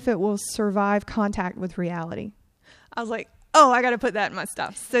and see if it will survive contact with reality. I was like, oh, I got to put that in my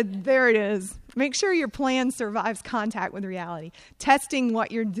stuff. So there it is. Make sure your plan survives contact with reality. Testing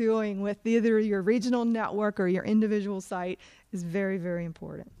what you're doing with either your regional network or your individual site is very, very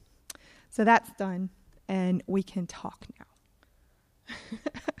important. So that's done, and we can talk now.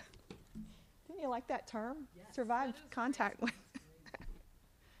 Didn't you like that term? Yes, survived contact with.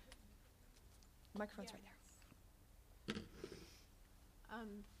 Microphone's right there.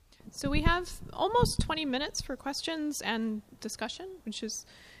 So we have almost 20 minutes for questions and discussion, which is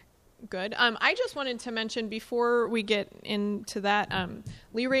good. I just wanted to mention before we get into that,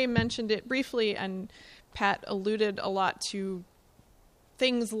 Lee Ray mentioned it briefly, and Pat alluded a lot to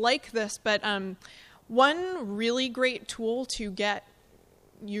things like this, but one really great tool to get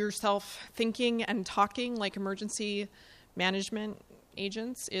yourself thinking and talking like emergency management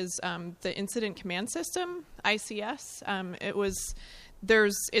agents is the Incident Command System, ICS. It was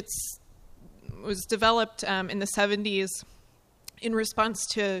developed in the 70s in response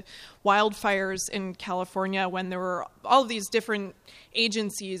to wildfires in California, when there were all of these different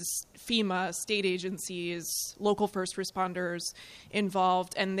agencies, FEMA, state agencies, local first responders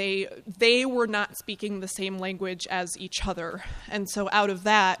involved, and they were not speaking the same language as each other. And so out of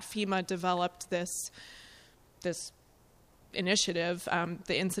that, FEMA developed this initiative,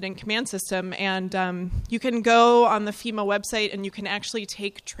 the Incident Command System, and you can go on the FEMA website and you can actually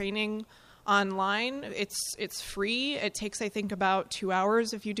take training online. It's free. It takes, I think, about 2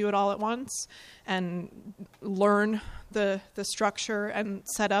 hours if you do it all at once, and learn the structure and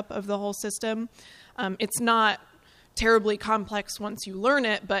setup of the whole system. It's not terribly complex once you learn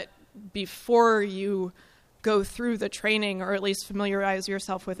it, but before you go through the training, or at least familiarize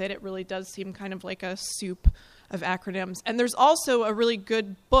yourself with it, it really does seem kind of like a soup of acronyms. And there's also a really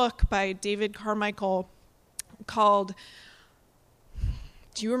good book by David Carmichael called,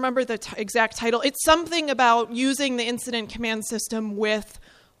 do you remember the exact title? It's something about using the Incident Command System with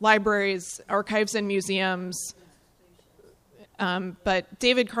libraries, archives, and museums. But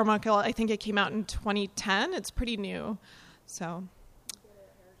David Carmichael, I think it came out in 2010. It's pretty new. So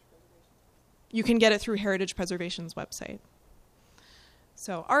you can get it through Heritage Preservation's website.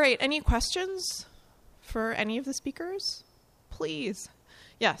 So, all right, any questions for any of the speakers? Please.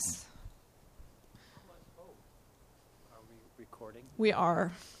 Yes. We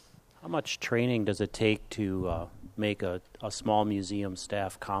are. How much training does it take to make a small museum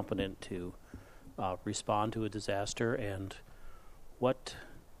staff competent to respond to a disaster, and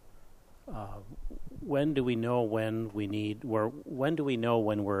when do we know when do we know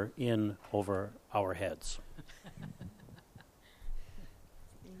when we're in over our heads?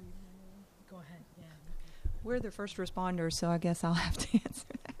 Go ahead. Yeah. We're the first responders, so I guess I'll have to answer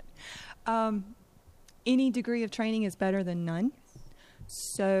that. Any degree of training is better than none.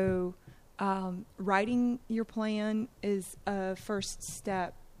 So writing your plan is a first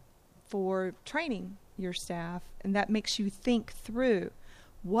step for training your staff, and that makes you think through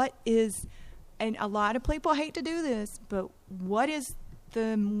what is, and a lot of people hate to do this, but what is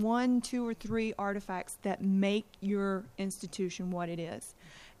the 1, 2, or 3 artifacts that make your institution what it is?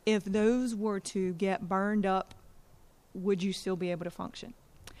 If those were to get burned up, would you still be able to function?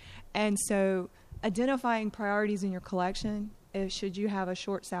 And so identifying priorities in your collection, should you have a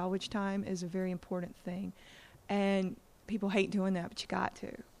short salvage time, is a very important thing. And people hate doing that, but you got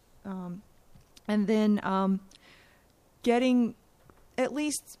to. And then getting, at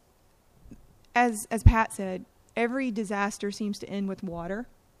least, as Pat said, every disaster seems to end with water.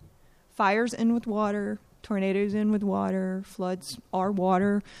 Fires end with water. Tornadoes end with water. Floods are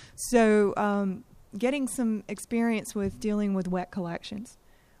water. So getting some experience with dealing with wet collections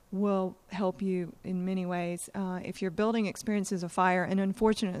will help you in many ways. If you're building experiences of fire, and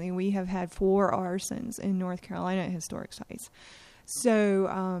unfortunately we have had 4 arsons in North Carolina at historic sites.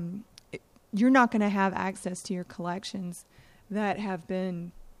 So you're not going to have access to your collections that have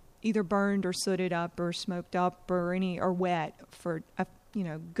been either burned or sooted up or smoked up or wet for a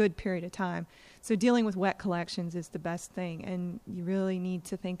good period of time. So dealing with wet collections is the best thing, and you really need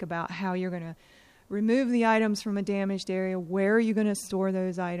to think about how you're going to remove the items from a damaged area. Where are you going to store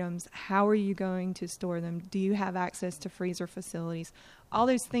those items? How are you going to store them? Do you have access to freezer facilities? All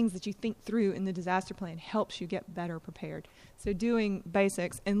those things that you think through in the disaster plan helps you get better prepared. So doing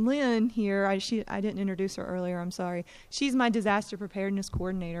basics. And Lynn here, I didn't introduce her earlier, I'm sorry. She's my disaster preparedness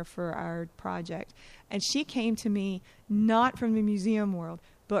coordinator for our project. And she came to me not from the museum world,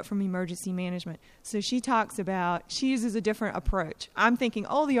 but from emergency management. So she uses a different approach. I'm thinking,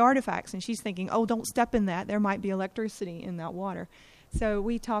 the artifacts, and she's thinking, don't step in that. There might be electricity in that water. So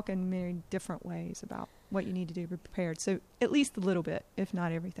we talk in many different ways about what you need to do to be prepared. So at least a little bit, if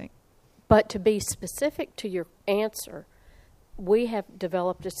not everything. But to be specific to your answer, we have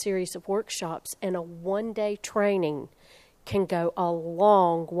developed a series of workshops, and a 1-day training can go a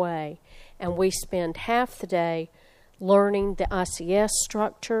long way. And we spend half the day learning the ICS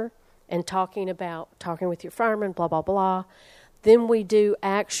structure and talking with your firemen, blah, blah, blah. Then we do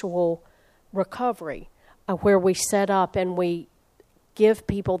actual recovery, where we set up and we give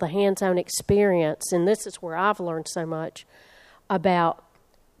people the hands-on experience. And this is where I've learned so much about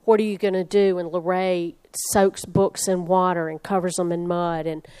what are you going to do. And Lorraine soaks books in water and covers them in mud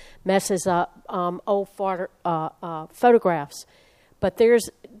and messes up old photographs. But there's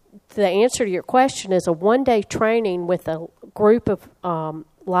the answer to your question is a one-day training with a group of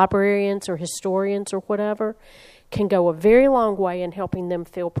librarians or historians or whatever can go a very long way in helping them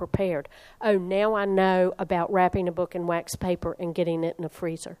feel prepared. Oh, now I know about wrapping a book in wax paper and getting it in a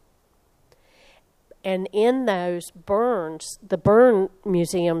freezer. And in those the burn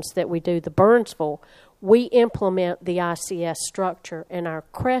museums that we do, the Burnsville, we implement the ICS structure, and our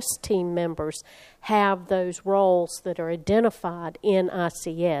CREST team members have those roles that are identified in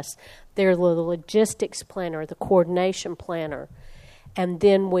ICS. They're the logistics planner, the coordination planner, and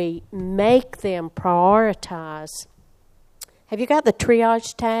then we make them prioritize. Have you got the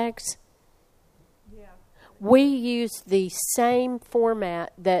triage tags? Yeah. We use the same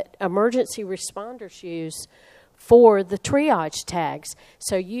format that emergency responders use for the triage tags.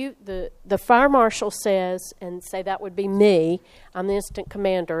 So the fire marshal says, and say that would be me, I'm the instant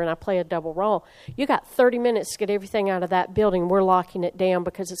commander and I play a double role. You got 30 minutes to get everything out of that building. We're locking it down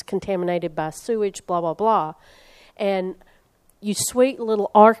because it's contaminated by sewage, blah, blah, blah. And you sweet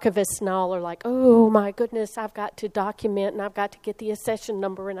little archivists and all are like, oh my goodness, I've got to document and I've got to get the accession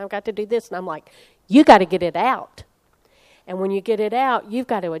number and I've got to do this. And I'm like, you got to get it out. And when you get it out, you've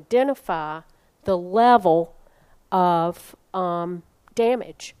got to identify the level of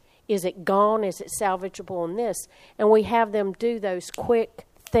damage. Is it gone? Is it salvageable in this? And we have them do those quick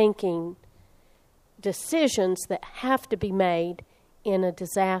thinking decisions that have to be made in a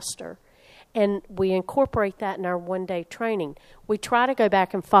disaster. And we incorporate that in our one-day training. We try to go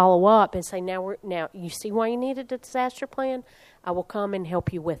back and follow up and say, now you see why you needed a disaster plan? I will come and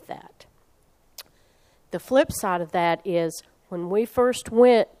help you with that. The flip side of that is when we first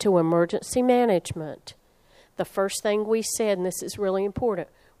went to emergency management, the first thing we said, and this is really important,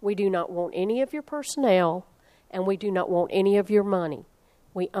 we do not want any of your personnel and we do not want any of your money.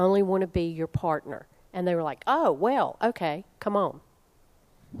 We only want to be your partner. And they were like, oh, well, okay, come on.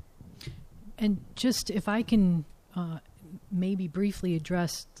 And just if I can maybe briefly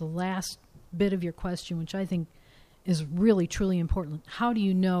address the last bit of your question, which I think is really, truly important. How do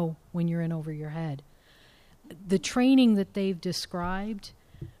you know when you're in over your head? The training that they've described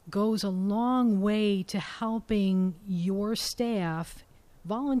goes a long way to helping your staff,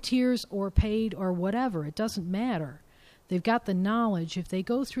 volunteers or paid or whatever. It doesn't matter. They've got the knowledge. If they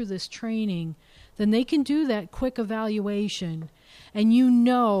go through this training, then they can do that quick evaluation. And you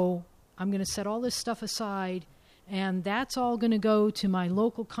know, I'm going to set all this stuff aside, and that's all going to go to my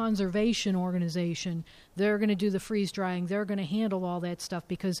local conservation organization. They're going to do the freeze drying. They're going to handle all that stuff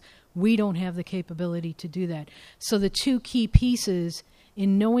because we don't have the capability to do that. So the two key pieces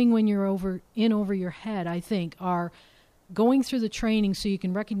in knowing when you're over your head, I think, are going through the training so you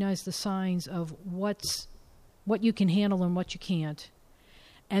can recognize the signs of what you can handle and what you can't,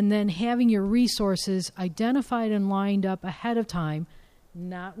 and then having your resources identified and lined up ahead of time,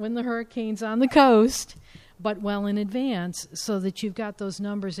 not when the hurricane's on the coast, but well in advance, so that you've got those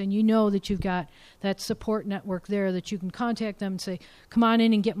numbers and you know that you've got that support network there that you can contact them and say, come on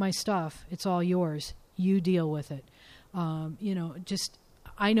in and get my stuff. It's all yours. You deal with it.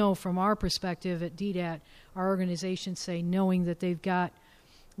 I know from our perspective at DDAT, our organizations say knowing that they've got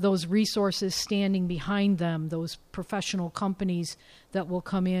those resources standing behind them, those professional companies that will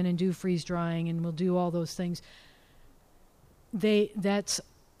come in and do freeze drying and will do all those things, that's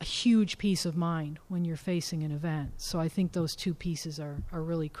a huge peace of mind when you're facing an event. So I think those two pieces are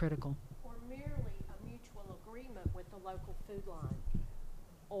really critical. Or merely a mutual agreement with the local food line,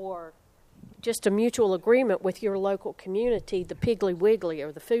 or just a mutual agreement with your local community, the Piggly Wiggly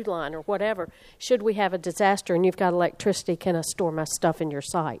or the food line or whatever. Should we have a disaster and you've got electricity, can I store my stuff in your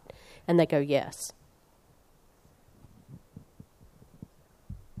site? And they go, yes.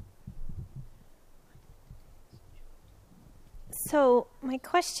 So my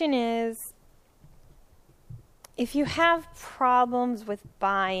question is, if you have problems with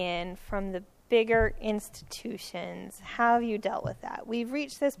buy-in from the bigger institutions, how have you dealt with that? We've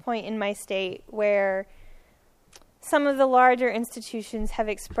reached this point in my state where some of the larger institutions have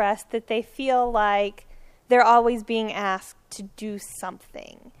expressed that they feel like they're always being asked to do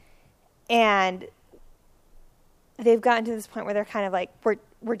something. And they've gotten to this point where they're kind of like,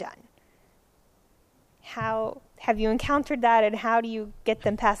 we're done. How have you encountered that, and how do you get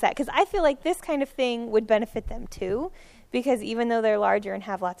them past that? Because I feel like this kind of thing would benefit them too, Because even though they're larger and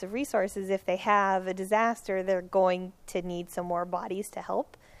have lots of resources, if they have a disaster, they're going to need some more bodies to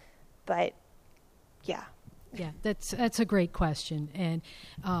help. But, yeah. Yeah, that's a great question. And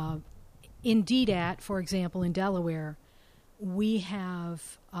in DDAT, for example, in Delaware, we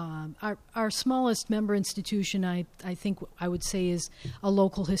have our smallest member institution, I think I would say, is a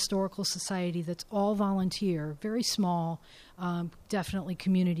local historical society that's all volunteer, very small, definitely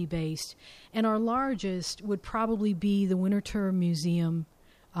community-based. And our largest would probably be the Winterthur Museum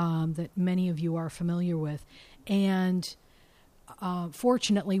that many of you are familiar with. And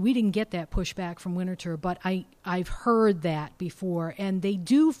fortunately, we didn't get that pushback from Winterthur, but I've heard that before, and they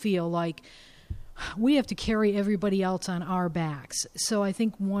do feel like we have to carry everybody else on our backs. So I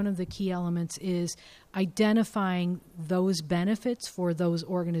think one of the key elements is identifying those benefits for those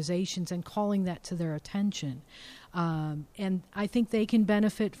organizations and calling that to their attention. And I think they can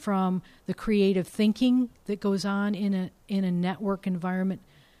benefit from the creative thinking that goes on in a network environment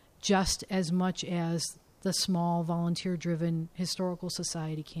just as much as the small volunteer-driven historical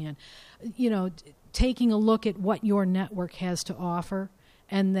society can. You know, taking a look at what your network has to offer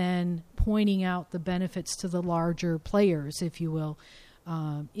and then pointing out the benefits to the larger players, if you will,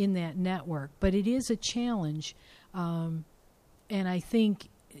 in that network. But it is a challenge, and I think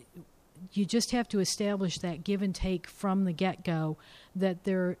you just have to establish that give and take from the get-go, that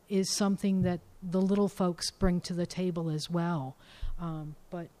there is something that the little folks bring to the table as well.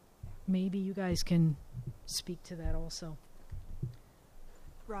 But maybe you guys can speak to that also.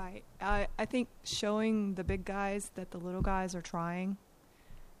 Right. I think showing the big guys that the little guys are trying,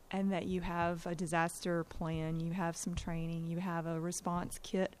 and that you have a disaster plan, you have some training, you have a response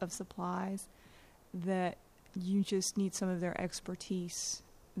kit of supplies, that you just need some of their expertise,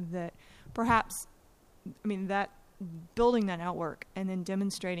 that perhaps, I mean, that building that network and then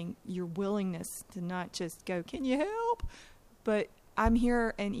demonstrating your willingness to not just go, can you help? But I'm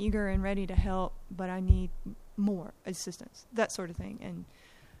here and eager and ready to help, but I need more assistance, that sort of thing. And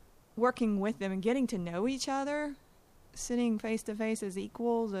working with them and getting to know each other, sitting face to face as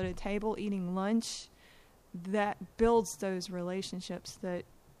equals at a table eating lunch, that builds those relationships that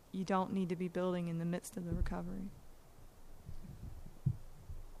you don't need to be building in the midst of the recovery.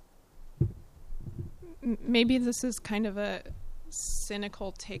 Maybe this is kind of a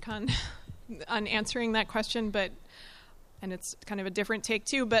cynical take on answering that question, and it's kind of a different take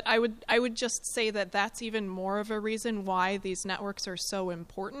too, but I would just say that that's even more of a reason why these networks are so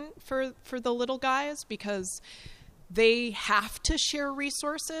important for the little guys, because they have to share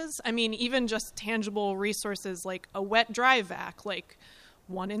resources. I mean, even just tangible resources like a wet dry vac, like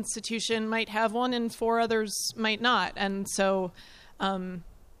one institution might have one and 4 others might not. And so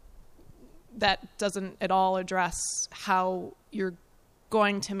that doesn't at all address how you're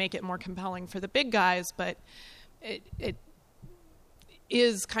going to make it more compelling for the big guys, but it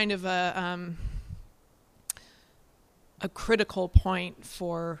is kind of a critical point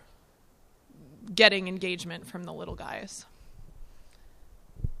for getting engagement from the little guys.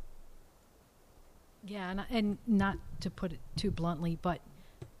 Yeah, and not to put it too bluntly, but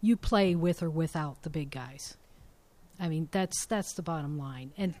you play with or without the big guys. I mean, that's the bottom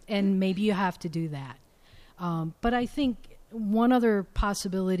line, and maybe you have to do that. But I think one other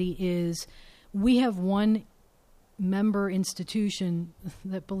possibility is we have one member institution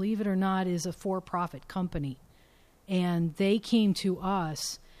that, believe it or not, is a for-profit company, and they came to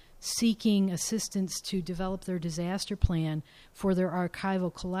us seeking assistance to develop their disaster plan for their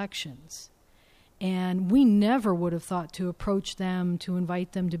archival collections. And we never would have thought to approach them, to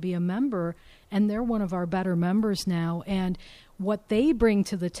invite them to be a member, and they're one of our better members now. And what they bring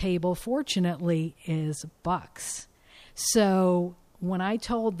to the table, fortunately, is bucks. So when I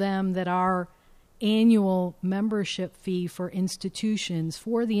told them that our annual membership fee for institutions,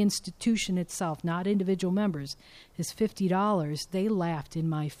 for the institution itself, not individual members, is $50, they laughed in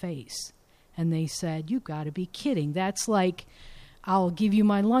my face. And they said, "You've got to be kidding. That's like, I'll give you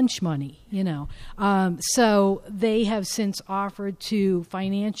my lunch money," you know. So they have since offered to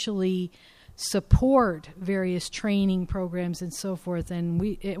financially support various training programs and so forth,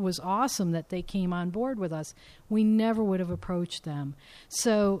 and it was awesome that they came on board with us. We never would have approached them.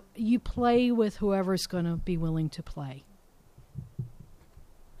 So you play with whoever's going to be willing to play.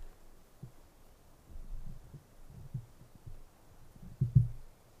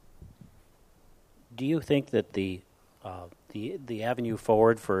 Do you think that the avenue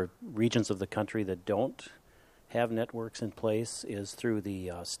forward for regions of the country that don't have networks in place is through the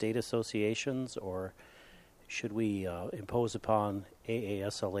state associations, or should we impose upon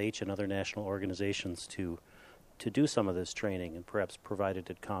AASLH and other national organizations to do some of this training and perhaps provide it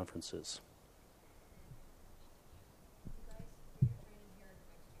at conferences?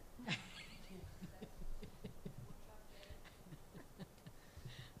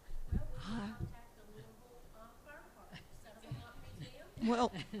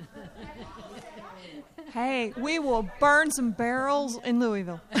 Well, hey, we will burn some barrels in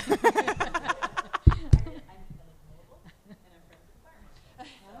Louisville.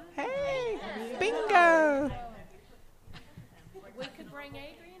 Hey, bingo. We could bring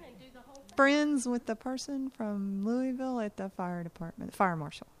Adrian and do the whole thing. Friends with the person from Louisville at the fire department, fire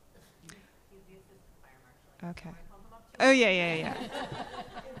marshal. Okay. Oh, yeah.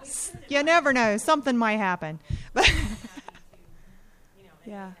 You never know. Something might happen. But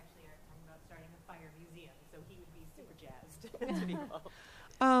yeah.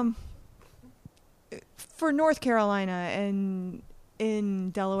 For North Carolina and in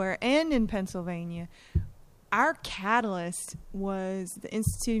Delaware and in Pennsylvania, our catalyst was the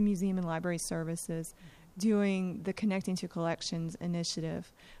Institute of Museum and Library Services doing the Connecting to Collections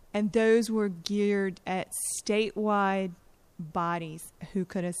initiative. And those were geared at statewide bodies who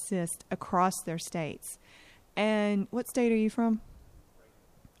could assist across their states. And what state are you from?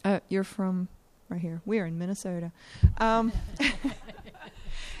 You're from right here. We're in Minnesota.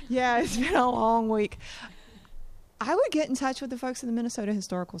 Yeah, it's been a long week. I would get in touch with the folks at the Minnesota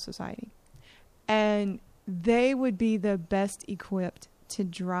Historical Society, and they would be the best equipped to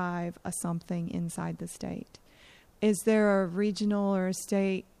drive something inside the state. Is there a regional or a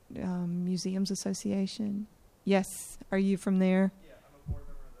state museums association? Yes. Are you from there? Yeah, I'm a board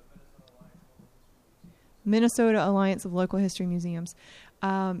member of the Minnesota Alliance of Local History Museums. Minnesota Alliance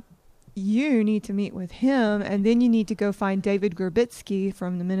of Local History Museums. You need to meet with him, and then you need to go find David Gerbitsky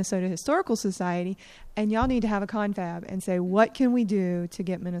from the Minnesota Historical Society, and y'all need to have a confab and say, what can we do to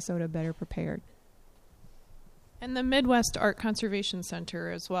get Minnesota better prepared? And the Midwest Art Conservation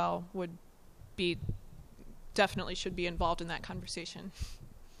Center as well definitely should be involved in that conversation.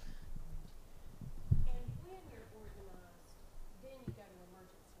 And when you're organized, then you go to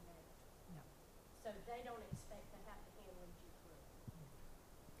emergency management. So they don't expect to have to handle you through.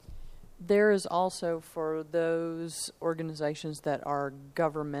 There is also, for those organizations that are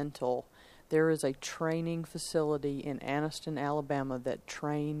governmental, there is a training facility in Anniston, Alabama that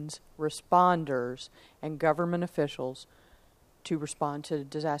trains responders and government officials to respond to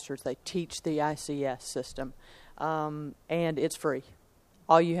disasters. They teach the ICS system, and it's free.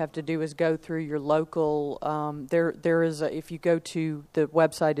 All you have to do is go through your local, there is if you go to, the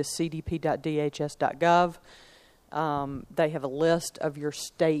website is cdp.dhs.gov. They have a list of your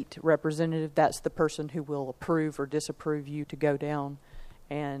state representative. That's the person who will approve or disapprove you to go down,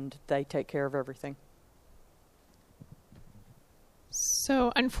 and they take care of everything.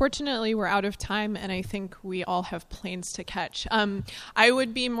 So unfortunately, we're out of time, and I think we all have planes to catch. I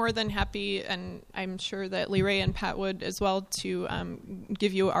would be more than happy, and I'm sure that Lee Ray and Pat would as well, to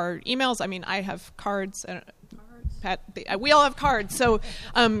give you our emails. I mean, I have cards. Pat, we all have cards, so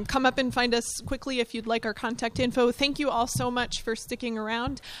come up and find us quickly if you'd like our contact info. Thank you all so much for sticking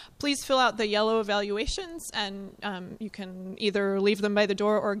around. Please fill out the yellow evaluations, and you can either leave them by the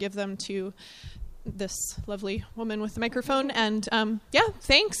door or give them to this lovely woman with the microphone. And yeah,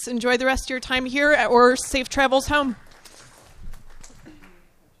 thanks. Enjoy the rest of your time here, or safe travels home.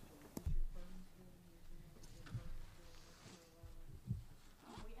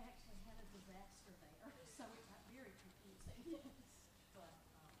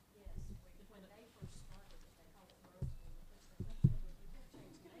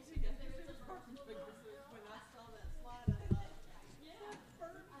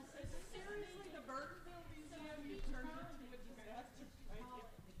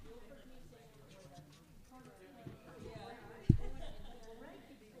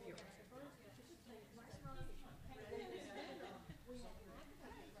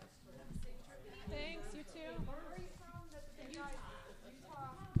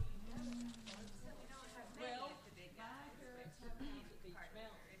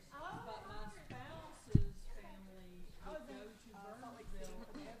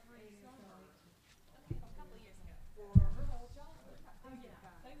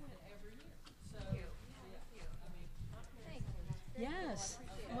 Yes.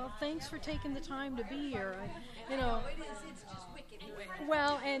 Well, thanks for taking the time to be here. It's just wicked.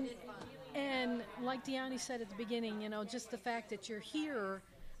 Well, and like Deani said at the beginning, just the fact that you're here,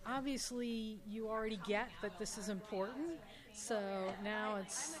 obviously you already get that this is important. So now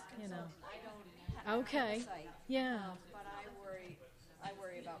it's, okay. Yeah. But I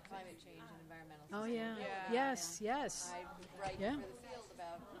worry about climate change and environmental sustainability. Oh, yeah. Yes. I write for the field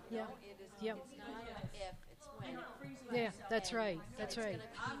about, it is, Yep. it's not if, it's when. Yeah, that's right. That's right. It's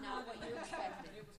going to be not what you expected.